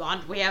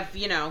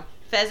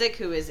Fezzik,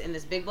 who is in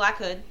this big black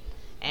hood,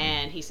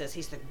 and he says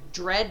he's the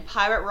Dread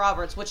Pirate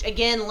Roberts, which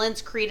again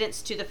lends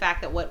credence to the fact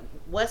that what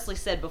Wesley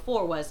said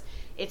before was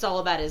it's all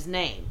about his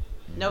name.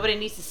 Nobody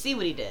needs to see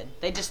what he did;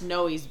 they just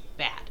know he's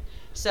bad.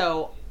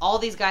 So all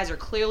these guys are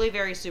clearly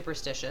very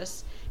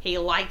superstitious. He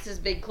lights his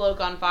big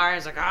cloak on fire.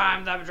 He's like,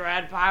 I'm the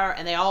Dread Pirate.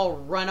 And they all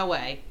run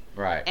away.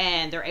 Right.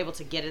 And they're able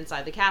to get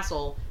inside the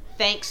castle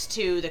thanks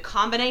to the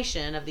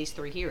combination of these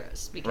three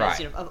heroes. Because, Right.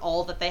 you know, of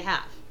all that they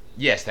have.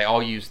 Yes, they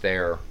all use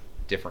their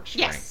different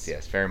strengths.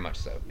 Yes. Yes, very much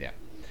so. Yeah.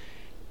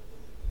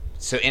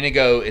 So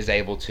Inigo is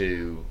able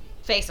to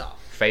Face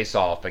off. face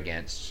off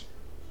against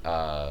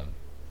Count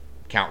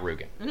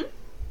Rugen. Mhm.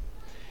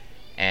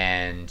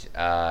 And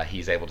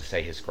he's able to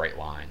say his great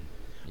line.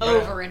 you know.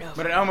 Over and over.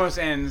 But it almost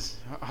ends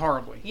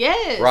horribly.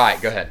 Yes.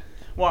 Right, go ahead.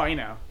 Well,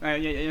 you're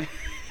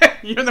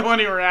the one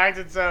who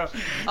reacted, so.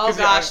 Oh 'cause,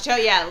 gosh,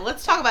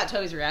 let's talk about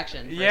Toby's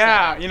reaction. For a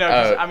Yeah, second.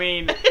 'cause, Oh. I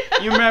mean,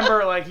 you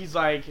remember, like, he's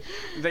like,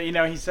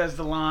 he says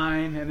the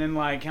line, and then,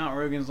 like, Count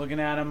Rugen's looking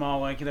at him all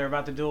like they're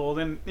about to duel,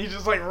 then he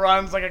just, like,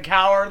 runs like a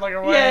coward, like,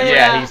 away. Yeah, He's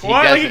Yeah, like, he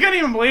what? does Like, he it. couldn't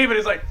even believe it.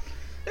 He's like,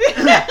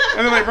 and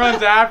then, like,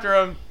 runs after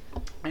him,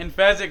 and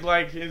Fezzik,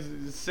 like,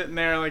 is sitting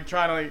there, like,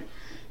 trying to, like,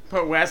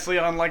 put Wesley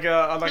on, like,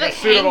 a He,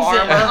 suit of hangs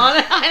him armor.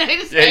 on- I know, he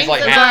just Yeah, he's hangs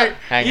like, him hang- up. Like,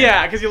 hanging.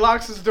 yeah, because he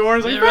locks his door.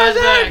 He's like, Be right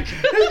Fezzik, back."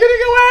 he's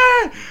getting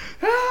away.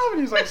 Help!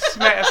 And he's like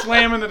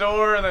slamming the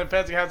door, and then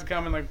Fezzik has to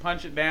come and like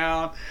punch it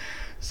down.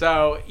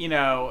 So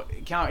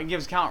it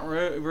gives Count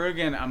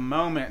Rugen a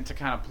moment to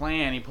kind of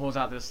plan. He pulls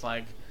out this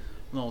like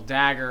little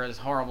dagger, this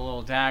horrible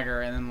little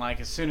dagger, and then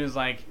like as soon as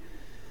like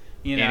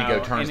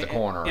Inigo turns the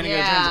corner. Inigo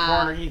turns the Yeah.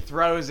 corner. He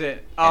throws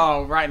it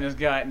right in his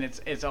gut, and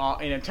it's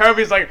all.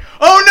 Toby's like,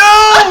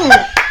 "Oh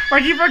no!"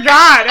 Like he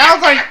forgot. I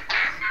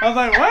was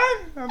like,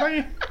 what?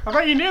 I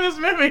thought you knew this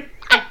movie.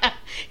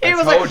 He I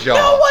was told like, y'all.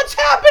 no, what's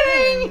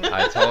happening?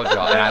 I told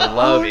y'all, and I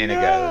love Oh,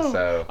 Inigo, no.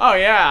 so... Oh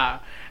yeah,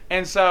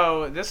 and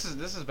so this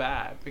is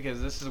bad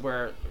because this is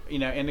where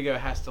Inigo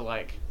has to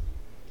like,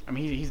 I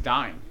mean he's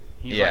dying.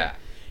 He's Yeah. Like,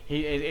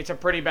 it's a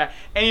pretty bad,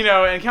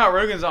 and Count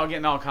Rugen's all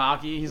getting all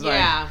cocky. He's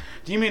Yeah. like,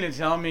 do you mean to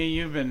tell me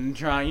you've been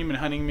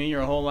hunting me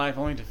your whole life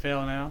only to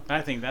fail now? I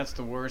think that's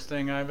the worst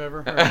thing I've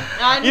ever heard.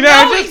 I You know,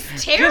 know,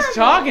 he's terrible. just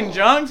talking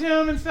junk to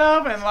him and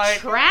stuff, and like,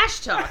 Trash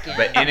talking.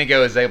 But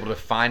Inigo is able to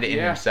find it in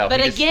Yeah. himself.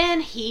 But He just-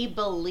 again, he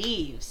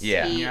believes.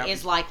 Yeah. He Yep.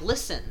 is like,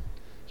 listen.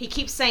 He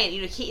keeps saying,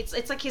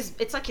 it's like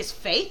his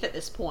faith at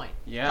this point.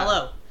 Yeah.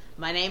 Hello,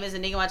 my name is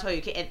Inigo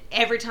Montoya. And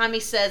every time he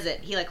says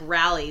it, he like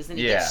rallies and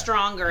he Yeah. gets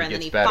stronger, He and then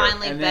gets he better.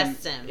 finally and then,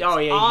 bests him. oh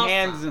It's yeah, awesome. he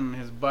hands him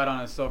his butt on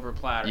a silver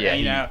platter. Yeah,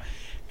 Yeah,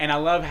 and I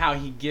love how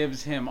he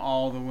gives him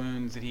all the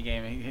wounds that he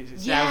gave him. He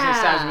stabs, Yeah.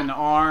 stabs him in the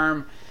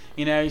arm.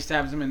 He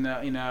stabs him in the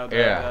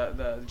Yeah.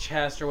 the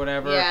chest or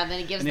whatever. Yeah, and then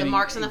he gives And the then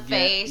marks on the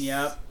face.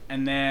 Yep,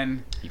 and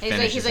then he And he's like,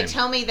 finishes him.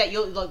 tell me that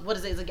you'll like. What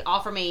is it? He's like,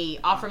 offer me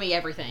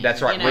everything.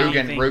 That's right. You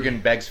know?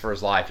 Rugen begs for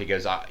his life. He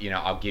goes,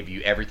 I'll give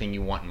you everything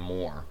you want and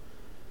more.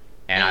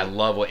 And I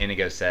love what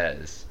Inigo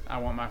says. I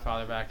want my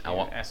father back. I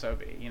want-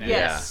 SOB.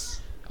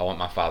 Yes. I want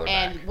my father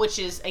And back. which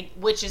is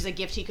a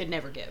gift he could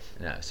never give.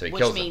 No, so he Which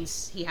kills him.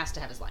 means he has to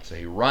have his life. So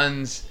he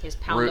runs. His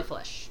pound of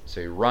flesh.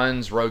 So he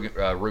runs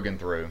Rugen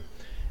through,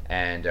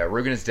 and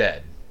Rugen is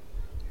dead.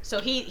 So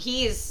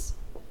he is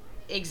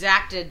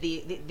exacted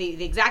the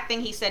exact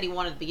thing he said he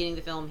wanted at the beginning of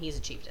the film. He's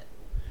achieved it.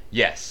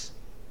 Yes.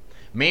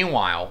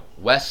 Meanwhile,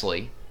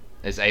 Wesley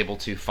is able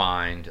to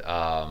find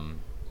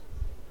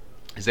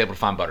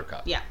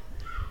Buttercup. Yeah.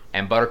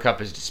 And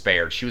Buttercup is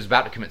despaired. She was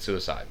about to commit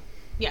suicide.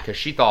 Yeah. Because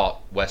she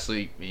thought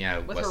Wesley,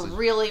 With Wesley. her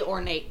really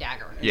ornate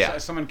dagger. Yeah.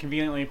 Someone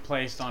conveniently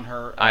placed on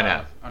her. I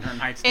know. On her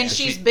nightstand. And So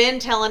she's she- been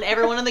telling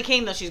everyone in the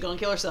kingdom she's going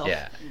to kill herself.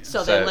 Yeah.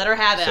 So they let her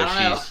have it. so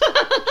I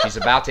don't know. she's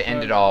about to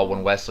end it all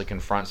when Wesley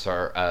confronts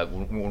her.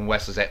 When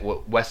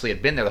Wesley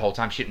had been there the whole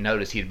time, she didn't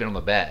notice he had been on the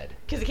bed.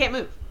 Because he can't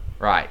move.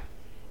 Right.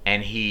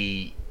 And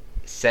he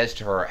says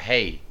to her,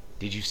 "Hey,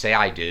 did you say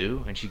I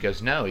do?" And she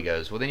goes, "No." He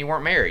goes, "Well, then you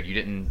weren't married. You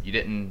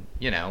didn't,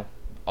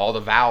 all the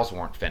vows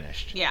weren't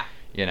finished." Yeah.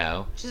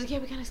 She's like, yeah,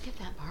 we kind of skipped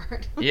that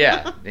part.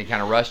 Yeah, they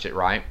kind of rushed it,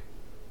 right?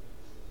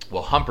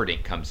 Well,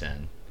 Humperdinck comes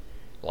in,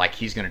 like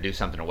he's going to do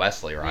something to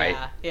Wesley, right?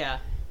 Yeah.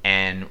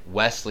 And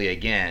Wesley,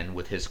 again,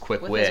 with his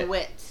quick With wit, his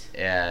wit.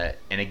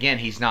 and again,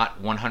 he's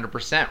not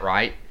 100%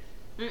 right,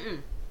 Mm-mm.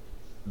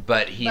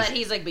 but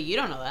he's like, but you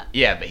don't know that.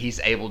 yeah, but he's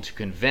able to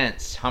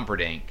convince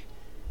Humperdinck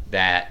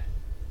that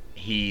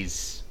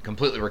he's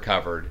completely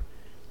recovered,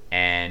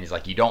 and he's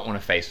like, you don't want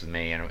to face with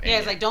me. And Yeah,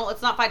 it's like,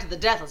 let's not fight to the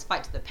death, let's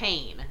fight to the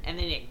pain. And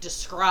then it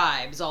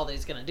describes all that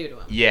he's going to do to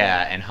him.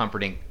 yeah, and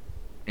Humperdinck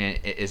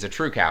is a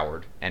true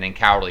coward, and in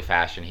cowardly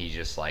fashion, he's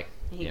just like,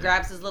 He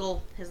grabs his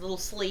little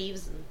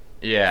sleeves and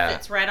yeah,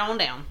 fits right on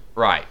down.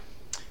 right,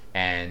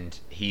 and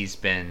he's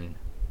been,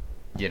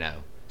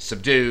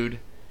 subdued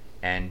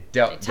and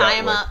They tie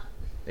him with. up.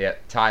 Yeah,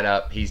 tied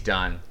up. He's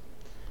done.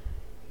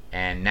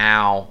 And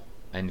now,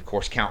 and of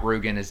course, Count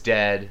Rugen is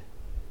dead.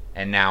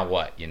 And now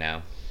what?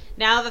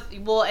 Now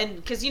and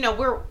because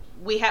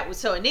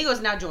so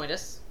Inigo's now joined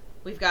us.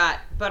 We've got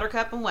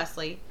Buttercup and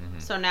Wesley. Mm-hmm.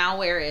 So now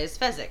where is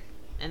Fezzik?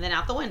 And then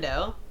out the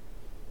window,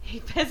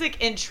 Fezzik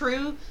in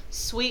true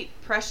sweet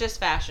precious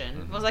fashion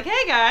Mm-hmm. was like,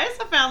 "Hey guys,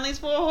 I found these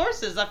 4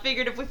 horses. I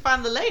figured if we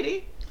find the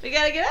lady, We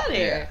gotta get out of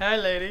here. Hi,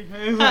 lady.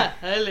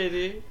 Hi,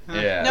 lady.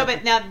 Yeah. No,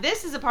 but now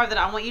this is the part that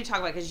I want you to talk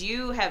about because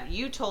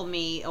you told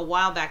me a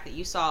while back that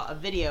you saw a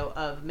video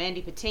of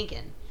Mandy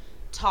Patinkin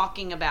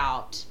talking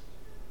about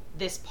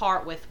this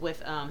part with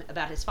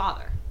about his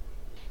father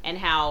and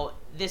how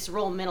this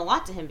role meant a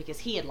lot to him because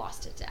he had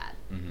lost his dad.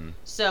 Mm-hmm.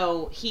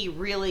 So he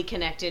really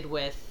connected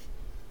with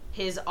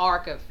his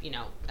arc of,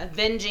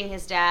 avenging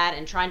his dad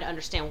and trying to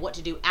understand what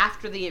to do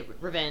after the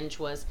revenge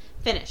was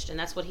finished. And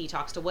that's what he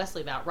talks to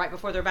Wesley about right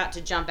before they're about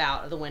to jump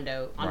out of the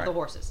window onto the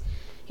horses.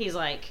 He's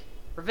like,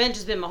 revenge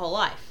has been my whole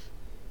life.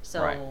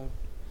 So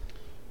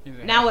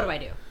now what do I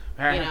do?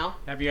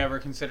 Have you ever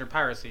considered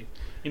piracy?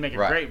 You make a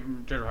great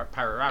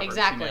pirate Roberts.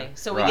 Exactly.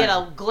 So we get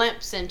a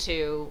glimpse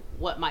into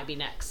what might be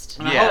next.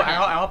 And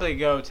I hope they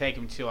go take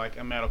him to like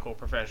a medical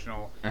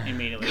professional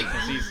immediately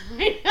because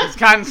he's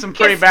gotten some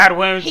pretty bad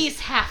wounds. He's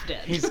half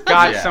dead. He's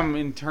got some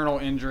internal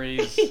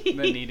injuries that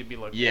need to be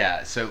looked at.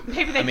 Yeah, so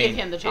maybe they give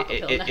him the chocolate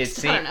pill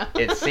next. I don't know.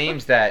 It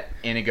seems that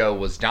Inigo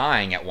was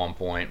dying at one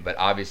point, but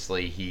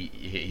obviously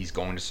he's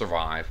going to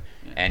survive.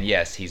 Yeah. And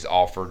yes, he's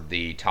offered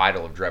the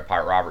title of Dread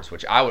Pirate Roberts,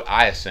 which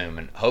I assume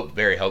and hope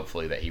very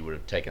hopefully that he would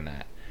have taken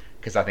that,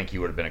 because I think he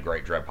would have been a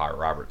great Dread Pirate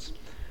Roberts.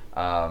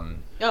 Oh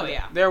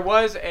yeah. There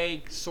was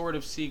a sort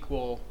of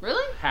sequel,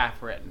 really,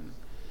 half written.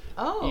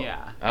 Oh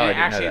yeah. Oh, and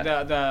I didn't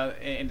know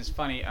that. And it's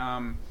funny.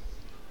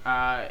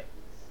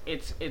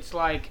 It's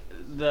like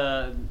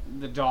the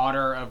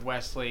daughter of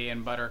Wesley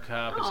and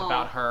Buttercup. It's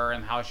about her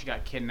and how she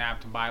got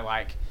kidnapped by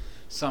like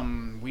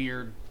some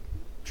weird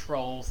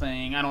troll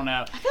thing. I don't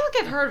know. I feel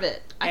like I've heard of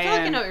it. I feel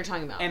like I know what you're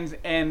talking about.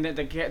 And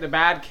the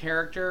bad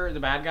character, the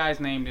bad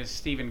guy's name is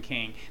Stephen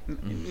King.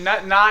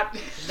 Not to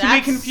be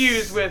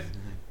confused with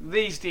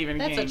the Stephen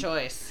King. That's a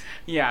choice.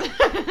 Yeah.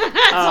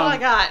 That's all I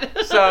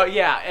got. So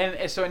yeah,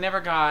 and so it never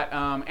got.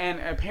 And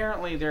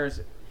apparently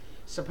there's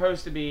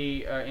supposed to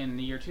be in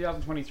the year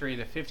 2023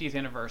 the 50th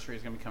anniversary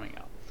is going to be coming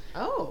out.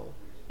 Oh.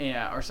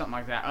 Yeah, or something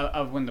like that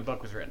of when the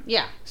book was written.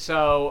 Yeah.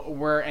 So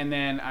and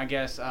then I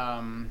guess.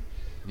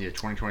 Yeah,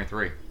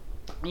 2023.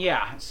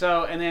 Yeah,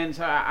 so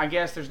I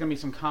guess there's going to be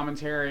some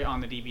commentary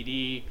on the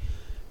DVD,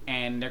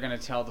 and they're going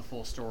to tell the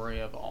full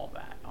story of all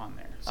that on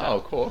there.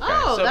 So, cool. Okay.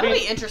 Oh, so that'll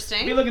be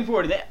interesting. Be looking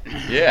forward to that.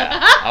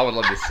 Yeah, I would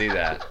love to see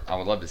that. I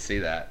would love to see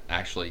that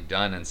actually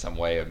done in some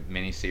way, a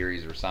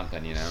mini-series or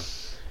something,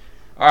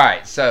 All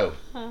right, so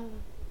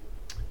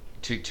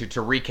to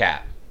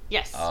recap.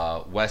 Yes.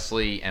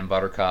 Wesley and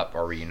Buttercup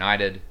are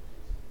reunited.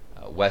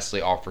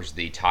 Wesley offers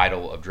the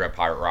title of Dread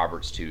Pirate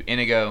Roberts to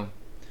Inigo.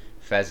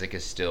 Fezzik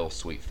is still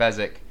Sweet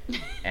Fezzik,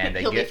 and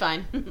he'll be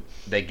fine.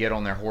 They get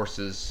on their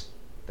horses,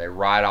 they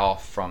ride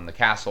off from the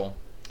castle,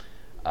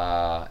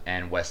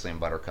 and Wesley and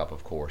Buttercup,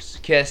 of course,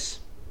 kiss.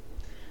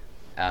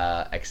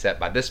 Except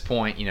by this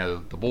point,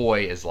 the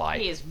boy is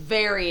like, he is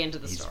very into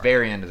the story. He's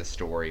very into the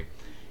story,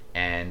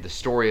 and the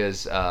story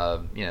is,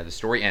 the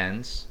story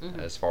ends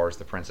as far as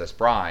the Princess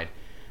Bride,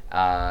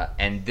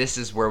 and this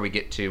is where we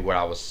get to what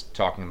I was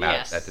talking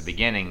about at the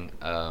beginning.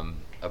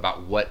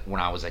 About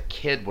when I was a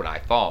kid, what I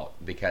thought,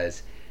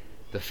 because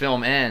the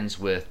film ends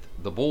with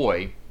the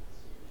boy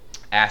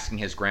asking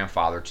his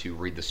grandfather to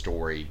read the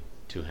story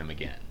to him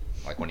again,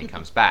 like when he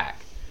comes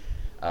back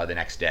the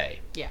next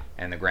day. Yeah.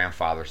 And the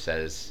grandfather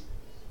says,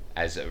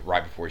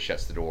 right before he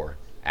shuts the door,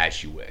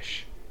 "As you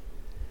wish."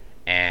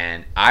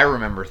 And I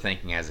remember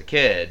thinking as a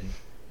kid,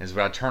 is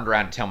when I turned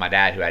around to tell my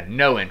dad, who had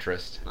no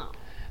interest. Oh.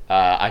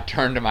 I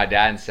turned to my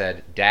dad and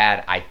said,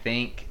 "Dad, I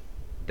think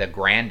the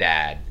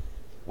granddad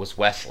was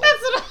Wesley."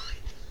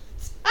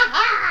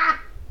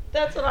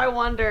 That's what I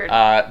wondered.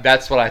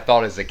 That's what I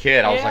thought as a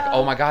kid. I was like,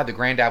 oh my God, the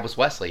granddad was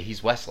Wesley.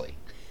 He's Wesley.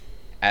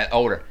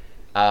 Older.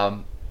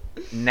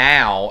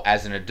 Now,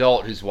 as an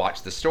adult who's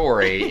watched the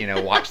story,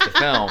 watched the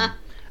film,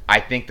 I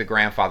think the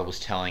grandfather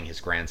was telling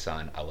his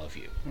grandson, "I love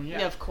you."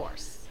 Yeah, of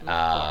course. Of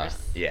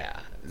course. Yeah.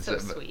 So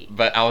sweet.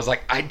 But I was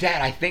like,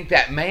 Dad, I think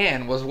that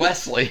man was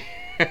Wesley.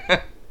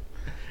 Dad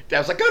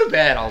was like, "Go to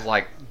bed." I was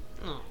like,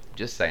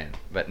 just saying.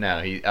 But no,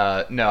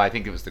 I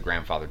think it was the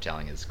grandfather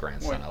telling his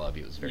grandson, "I love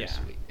you." It was very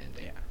sweet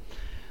ending.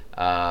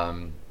 Yeah.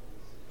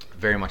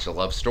 Very much a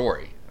love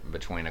story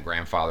between a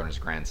grandfather and his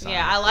grandson.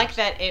 Yeah, I like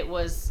that it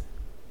was,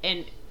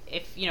 and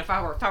if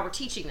I were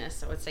teaching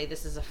this, I would say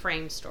this is a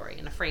framed story,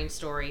 and a framed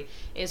story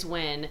is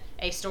when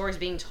a story is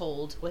being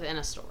told within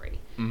a story.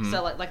 Mm-hmm.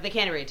 So like the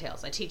Canterbury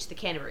Tales, I teach the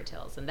Canterbury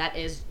Tales, and that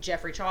is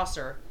Geoffrey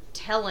Chaucer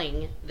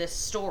telling this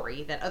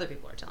story that other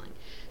people are telling.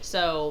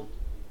 So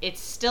it's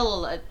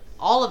still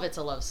all of it's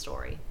a love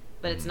story,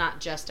 but it's not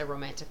just a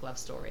romantic love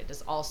story. It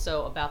is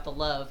also about the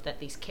love that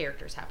these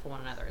characters have for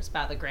one another. It's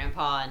about the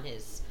grandpa and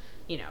his,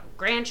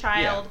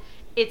 grandchild.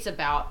 Yeah. It's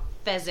about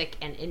Fezzik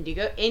and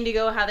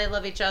Indigo, how they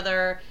love each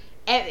other.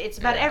 It's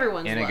about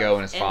everyone's Inigo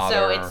love. and his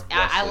father. And so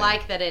I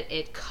like that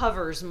it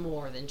covers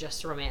more than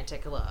just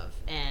romantic love,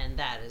 and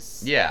that is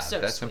so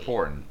that's sweet.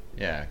 important.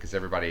 Yeah, because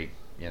everybody,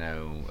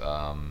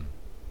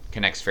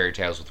 connects fairy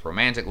tales with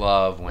romantic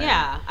love.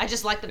 I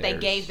just like that they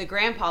gave the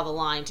grandpa the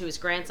line to his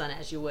grandson,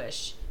 "As you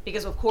wish,"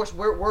 because of course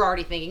we're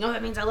already thinking, "Oh,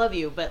 that means I love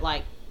you," but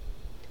like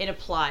it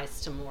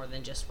applies to more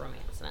than just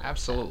romance. And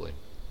Absolutely.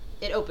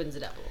 it opens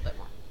it up a little bit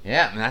more.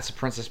 Yeah, and that's a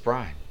Princess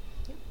Bride.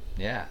 Yep.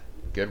 Yeah,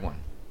 good one.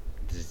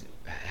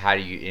 How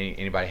do you?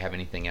 Anybody have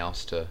anything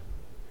else to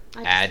I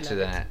just add to love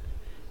it. that?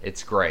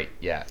 It's great.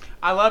 Yeah.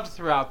 I loved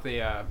throughout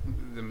the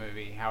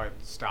movie how it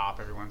would stop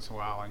every once in a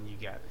while, and you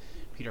get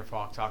Peter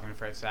Falk talking to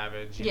Fred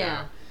Savage. You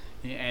Yeah.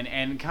 know,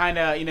 and kind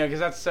of because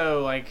that's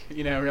so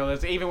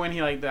realistic. Even when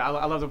he I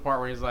love the part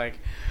where he's like,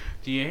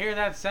 "Do you hear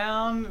that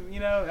sound?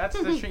 That's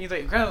the string." He's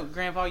like,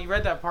 "Grandpa, you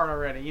read that part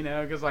already."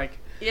 Because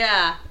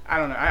Yeah. I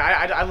don't know.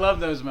 I love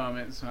those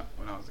moments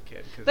when I was a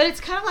kid. But it's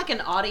kind of like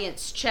an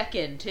audience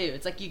check-in too.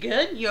 It's like, you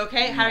good? You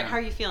okay? How Yeah. are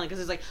you feeling? Because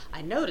it's like,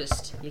 I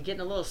noticed you're getting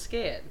a little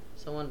scared,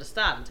 so I wanted to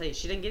stop and tell you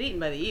she didn't get eaten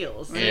by the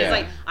eels. And Yeah. he's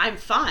like, I'm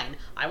fine.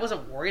 I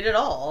wasn't worried at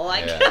all.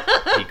 Like,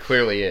 Yeah. He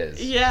clearly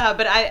is. yeah.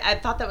 But I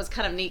thought that was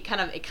kind of neat.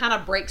 It kind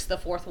of breaks the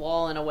fourth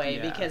wall in a way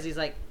Yeah. because he's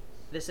like,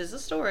 this is a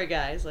story,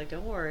 guys. Like,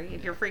 don't worry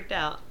if you're freaked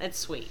out. It's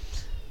sweet.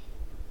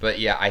 But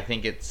yeah, I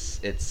think it's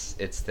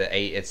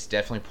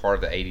definitely part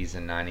of the 80s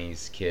and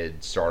 90s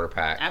kid starter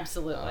pack.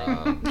 Absolutely.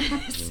 You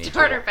need to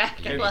Starter wa- pack.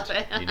 I you love need-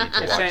 it. you need to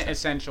watch that.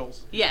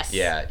 Essentials. Yes.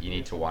 Yeah, you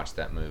need to watch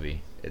that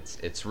movie.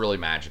 It's really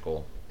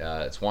magical.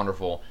 It's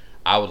wonderful.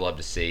 I would love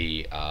to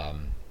see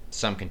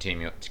some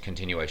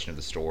continuation of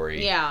the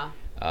story. Yeah.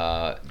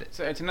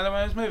 So it's another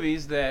one of those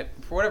movies that,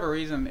 for whatever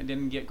reason, it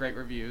didn't get great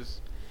reviews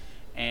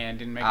and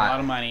didn't make a lot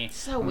of money.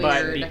 So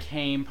But weird.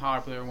 became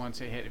popular once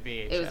it hit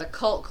VHS. It was a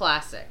cult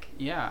classic.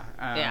 Yeah.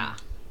 Yeah.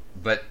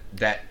 But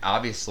that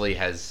obviously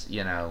has,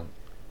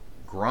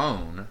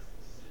 grown.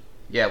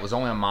 Yeah, it was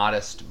only a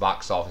modest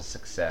box office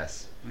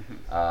success.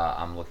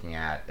 I'm looking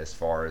at as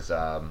far as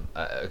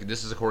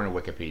this is according to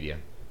Wikipedia,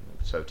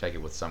 so take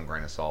it with some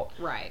grain of salt.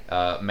 Right.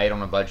 Made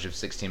on a budget of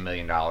 $16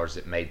 million,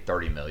 it made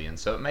 $30 million,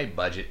 so it made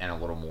budget and a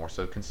little more,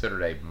 so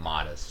considered a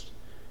modest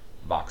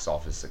box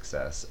office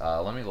success.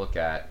 Let me look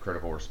at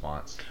critical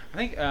response. I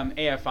think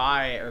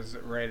AFI has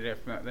rated it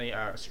from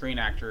the Screen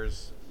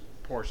Actors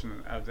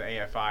portion of the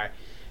AFI,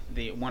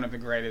 one of the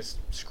greatest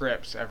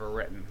scripts ever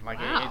written.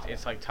 Wow.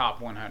 It's like top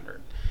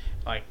 100.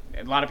 Like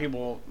a lot of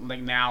people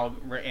now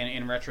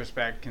in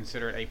retrospect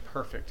consider it a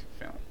perfect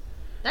film.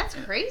 That's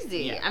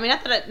crazy. Yeah. I mean,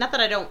 not that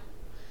I don't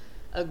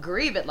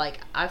agree, but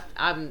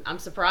I'm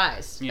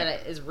surprised Yeah.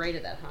 that it is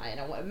rated that high, and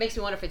it makes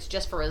me wonder if it's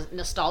just for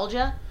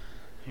nostalgia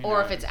Who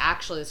or if knows? it's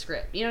actually the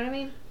script. You know what I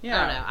mean? Yeah.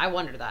 I don't know. I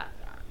wonder that.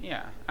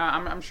 Yeah,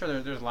 I'm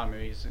sure there's a lot of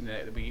movies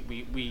that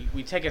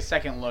we take a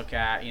second look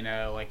at,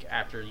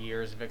 after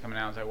years of it coming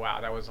out, it's like, wow,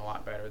 that was a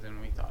lot better than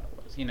we thought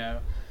it was,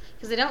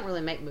 Because they don't really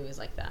make movies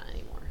like that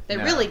anymore. They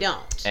No. really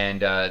don't.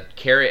 And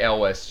Carrie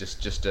Elwes,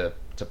 just to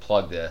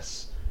plug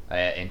this,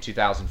 in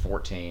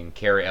 2014,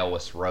 Carrie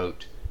Elwes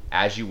wrote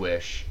As You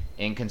Wish,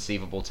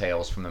 Inconceivable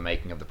Tales from the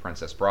Making of The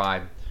Princess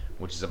Bride,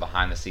 which is a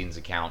behind-the-scenes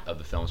account of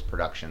the film's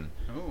production.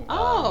 Ooh.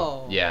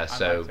 Oh. Yeah, I'd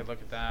so like to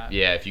look at that.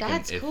 yeah, if you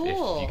That's can,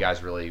 cool. if you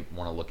guys really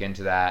want to look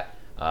into that,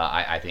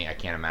 I think I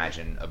can't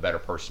imagine a better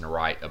person to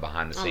write a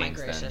behind the Oh my scenes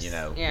than gracious.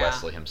 Yeah.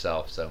 Wesley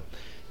himself. So,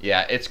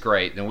 yeah, it's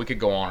great. Then we could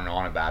go on and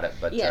on about it,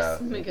 but Yes,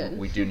 we could.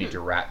 we do need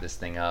to wrap this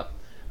thing up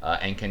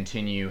and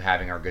continue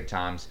having our good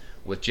times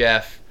with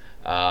Jeff.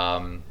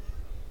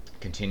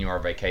 Continue our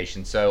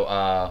vacation.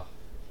 So,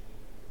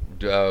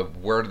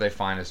 where do they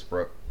find us,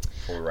 Brooke?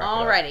 Before we wrap it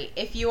up? Alrighty.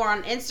 If you are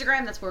on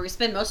Instagram, that's where we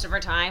spend most of our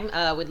time.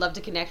 We'd love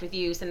to connect with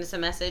you. Send us a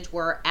message.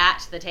 We're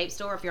at The Tape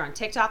Store. If you're on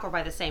TikTok, we're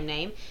by the same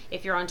name.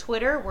 If you're on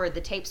Twitter, we're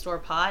The Tape Store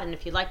Pod. And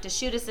if you'd like to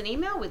shoot us an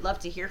email, we'd love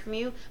to hear from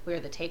you. We're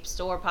The Tape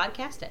Store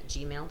Podcast at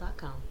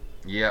gmail.com.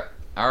 Yep.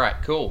 All right,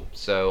 cool.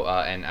 So,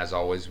 and as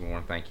always, we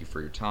want to thank you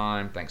for your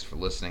time. Thanks for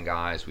listening,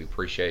 guys. We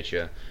appreciate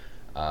you.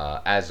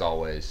 As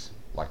always,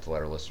 like to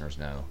let our listeners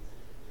know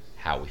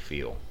how we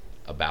feel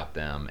about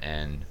them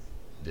and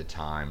the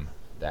time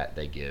that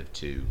they give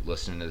to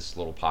listening to this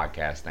little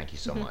podcast. Thank you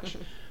so much.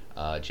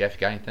 Jeff, you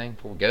got anything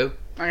before we go?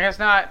 I guess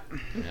not.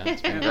 Yeah,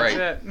 it's been Yeah, great.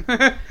 that's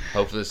it.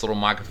 Hopefully this little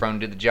microphone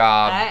did the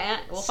job.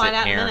 We'll find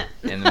out in a Sitting minute.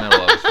 here in the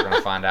middle of us. We're going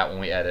to find out when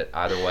we edit.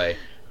 Either way.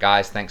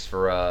 Guys, thanks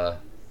for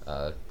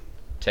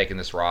taking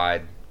this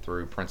ride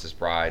through Princess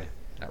Bride.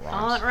 That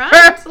rhymes. All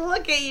right.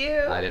 Look at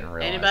you. I didn't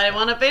realize Anybody that.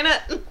 want a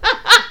peanut?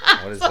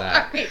 What is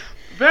that? Sorry.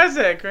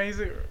 Basic,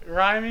 crazy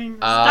rhyming.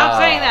 Stop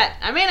saying that.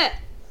 I mean it.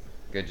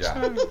 Good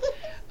job.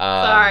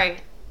 Sorry.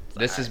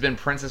 This has been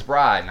Princess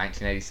Bride,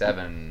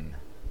 1987.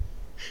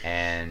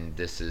 And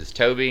this is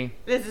Toby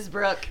This is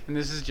Brooke. And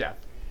this is Jeff.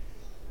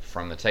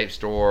 from the Tape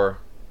Store.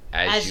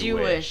 As you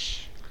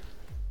wish.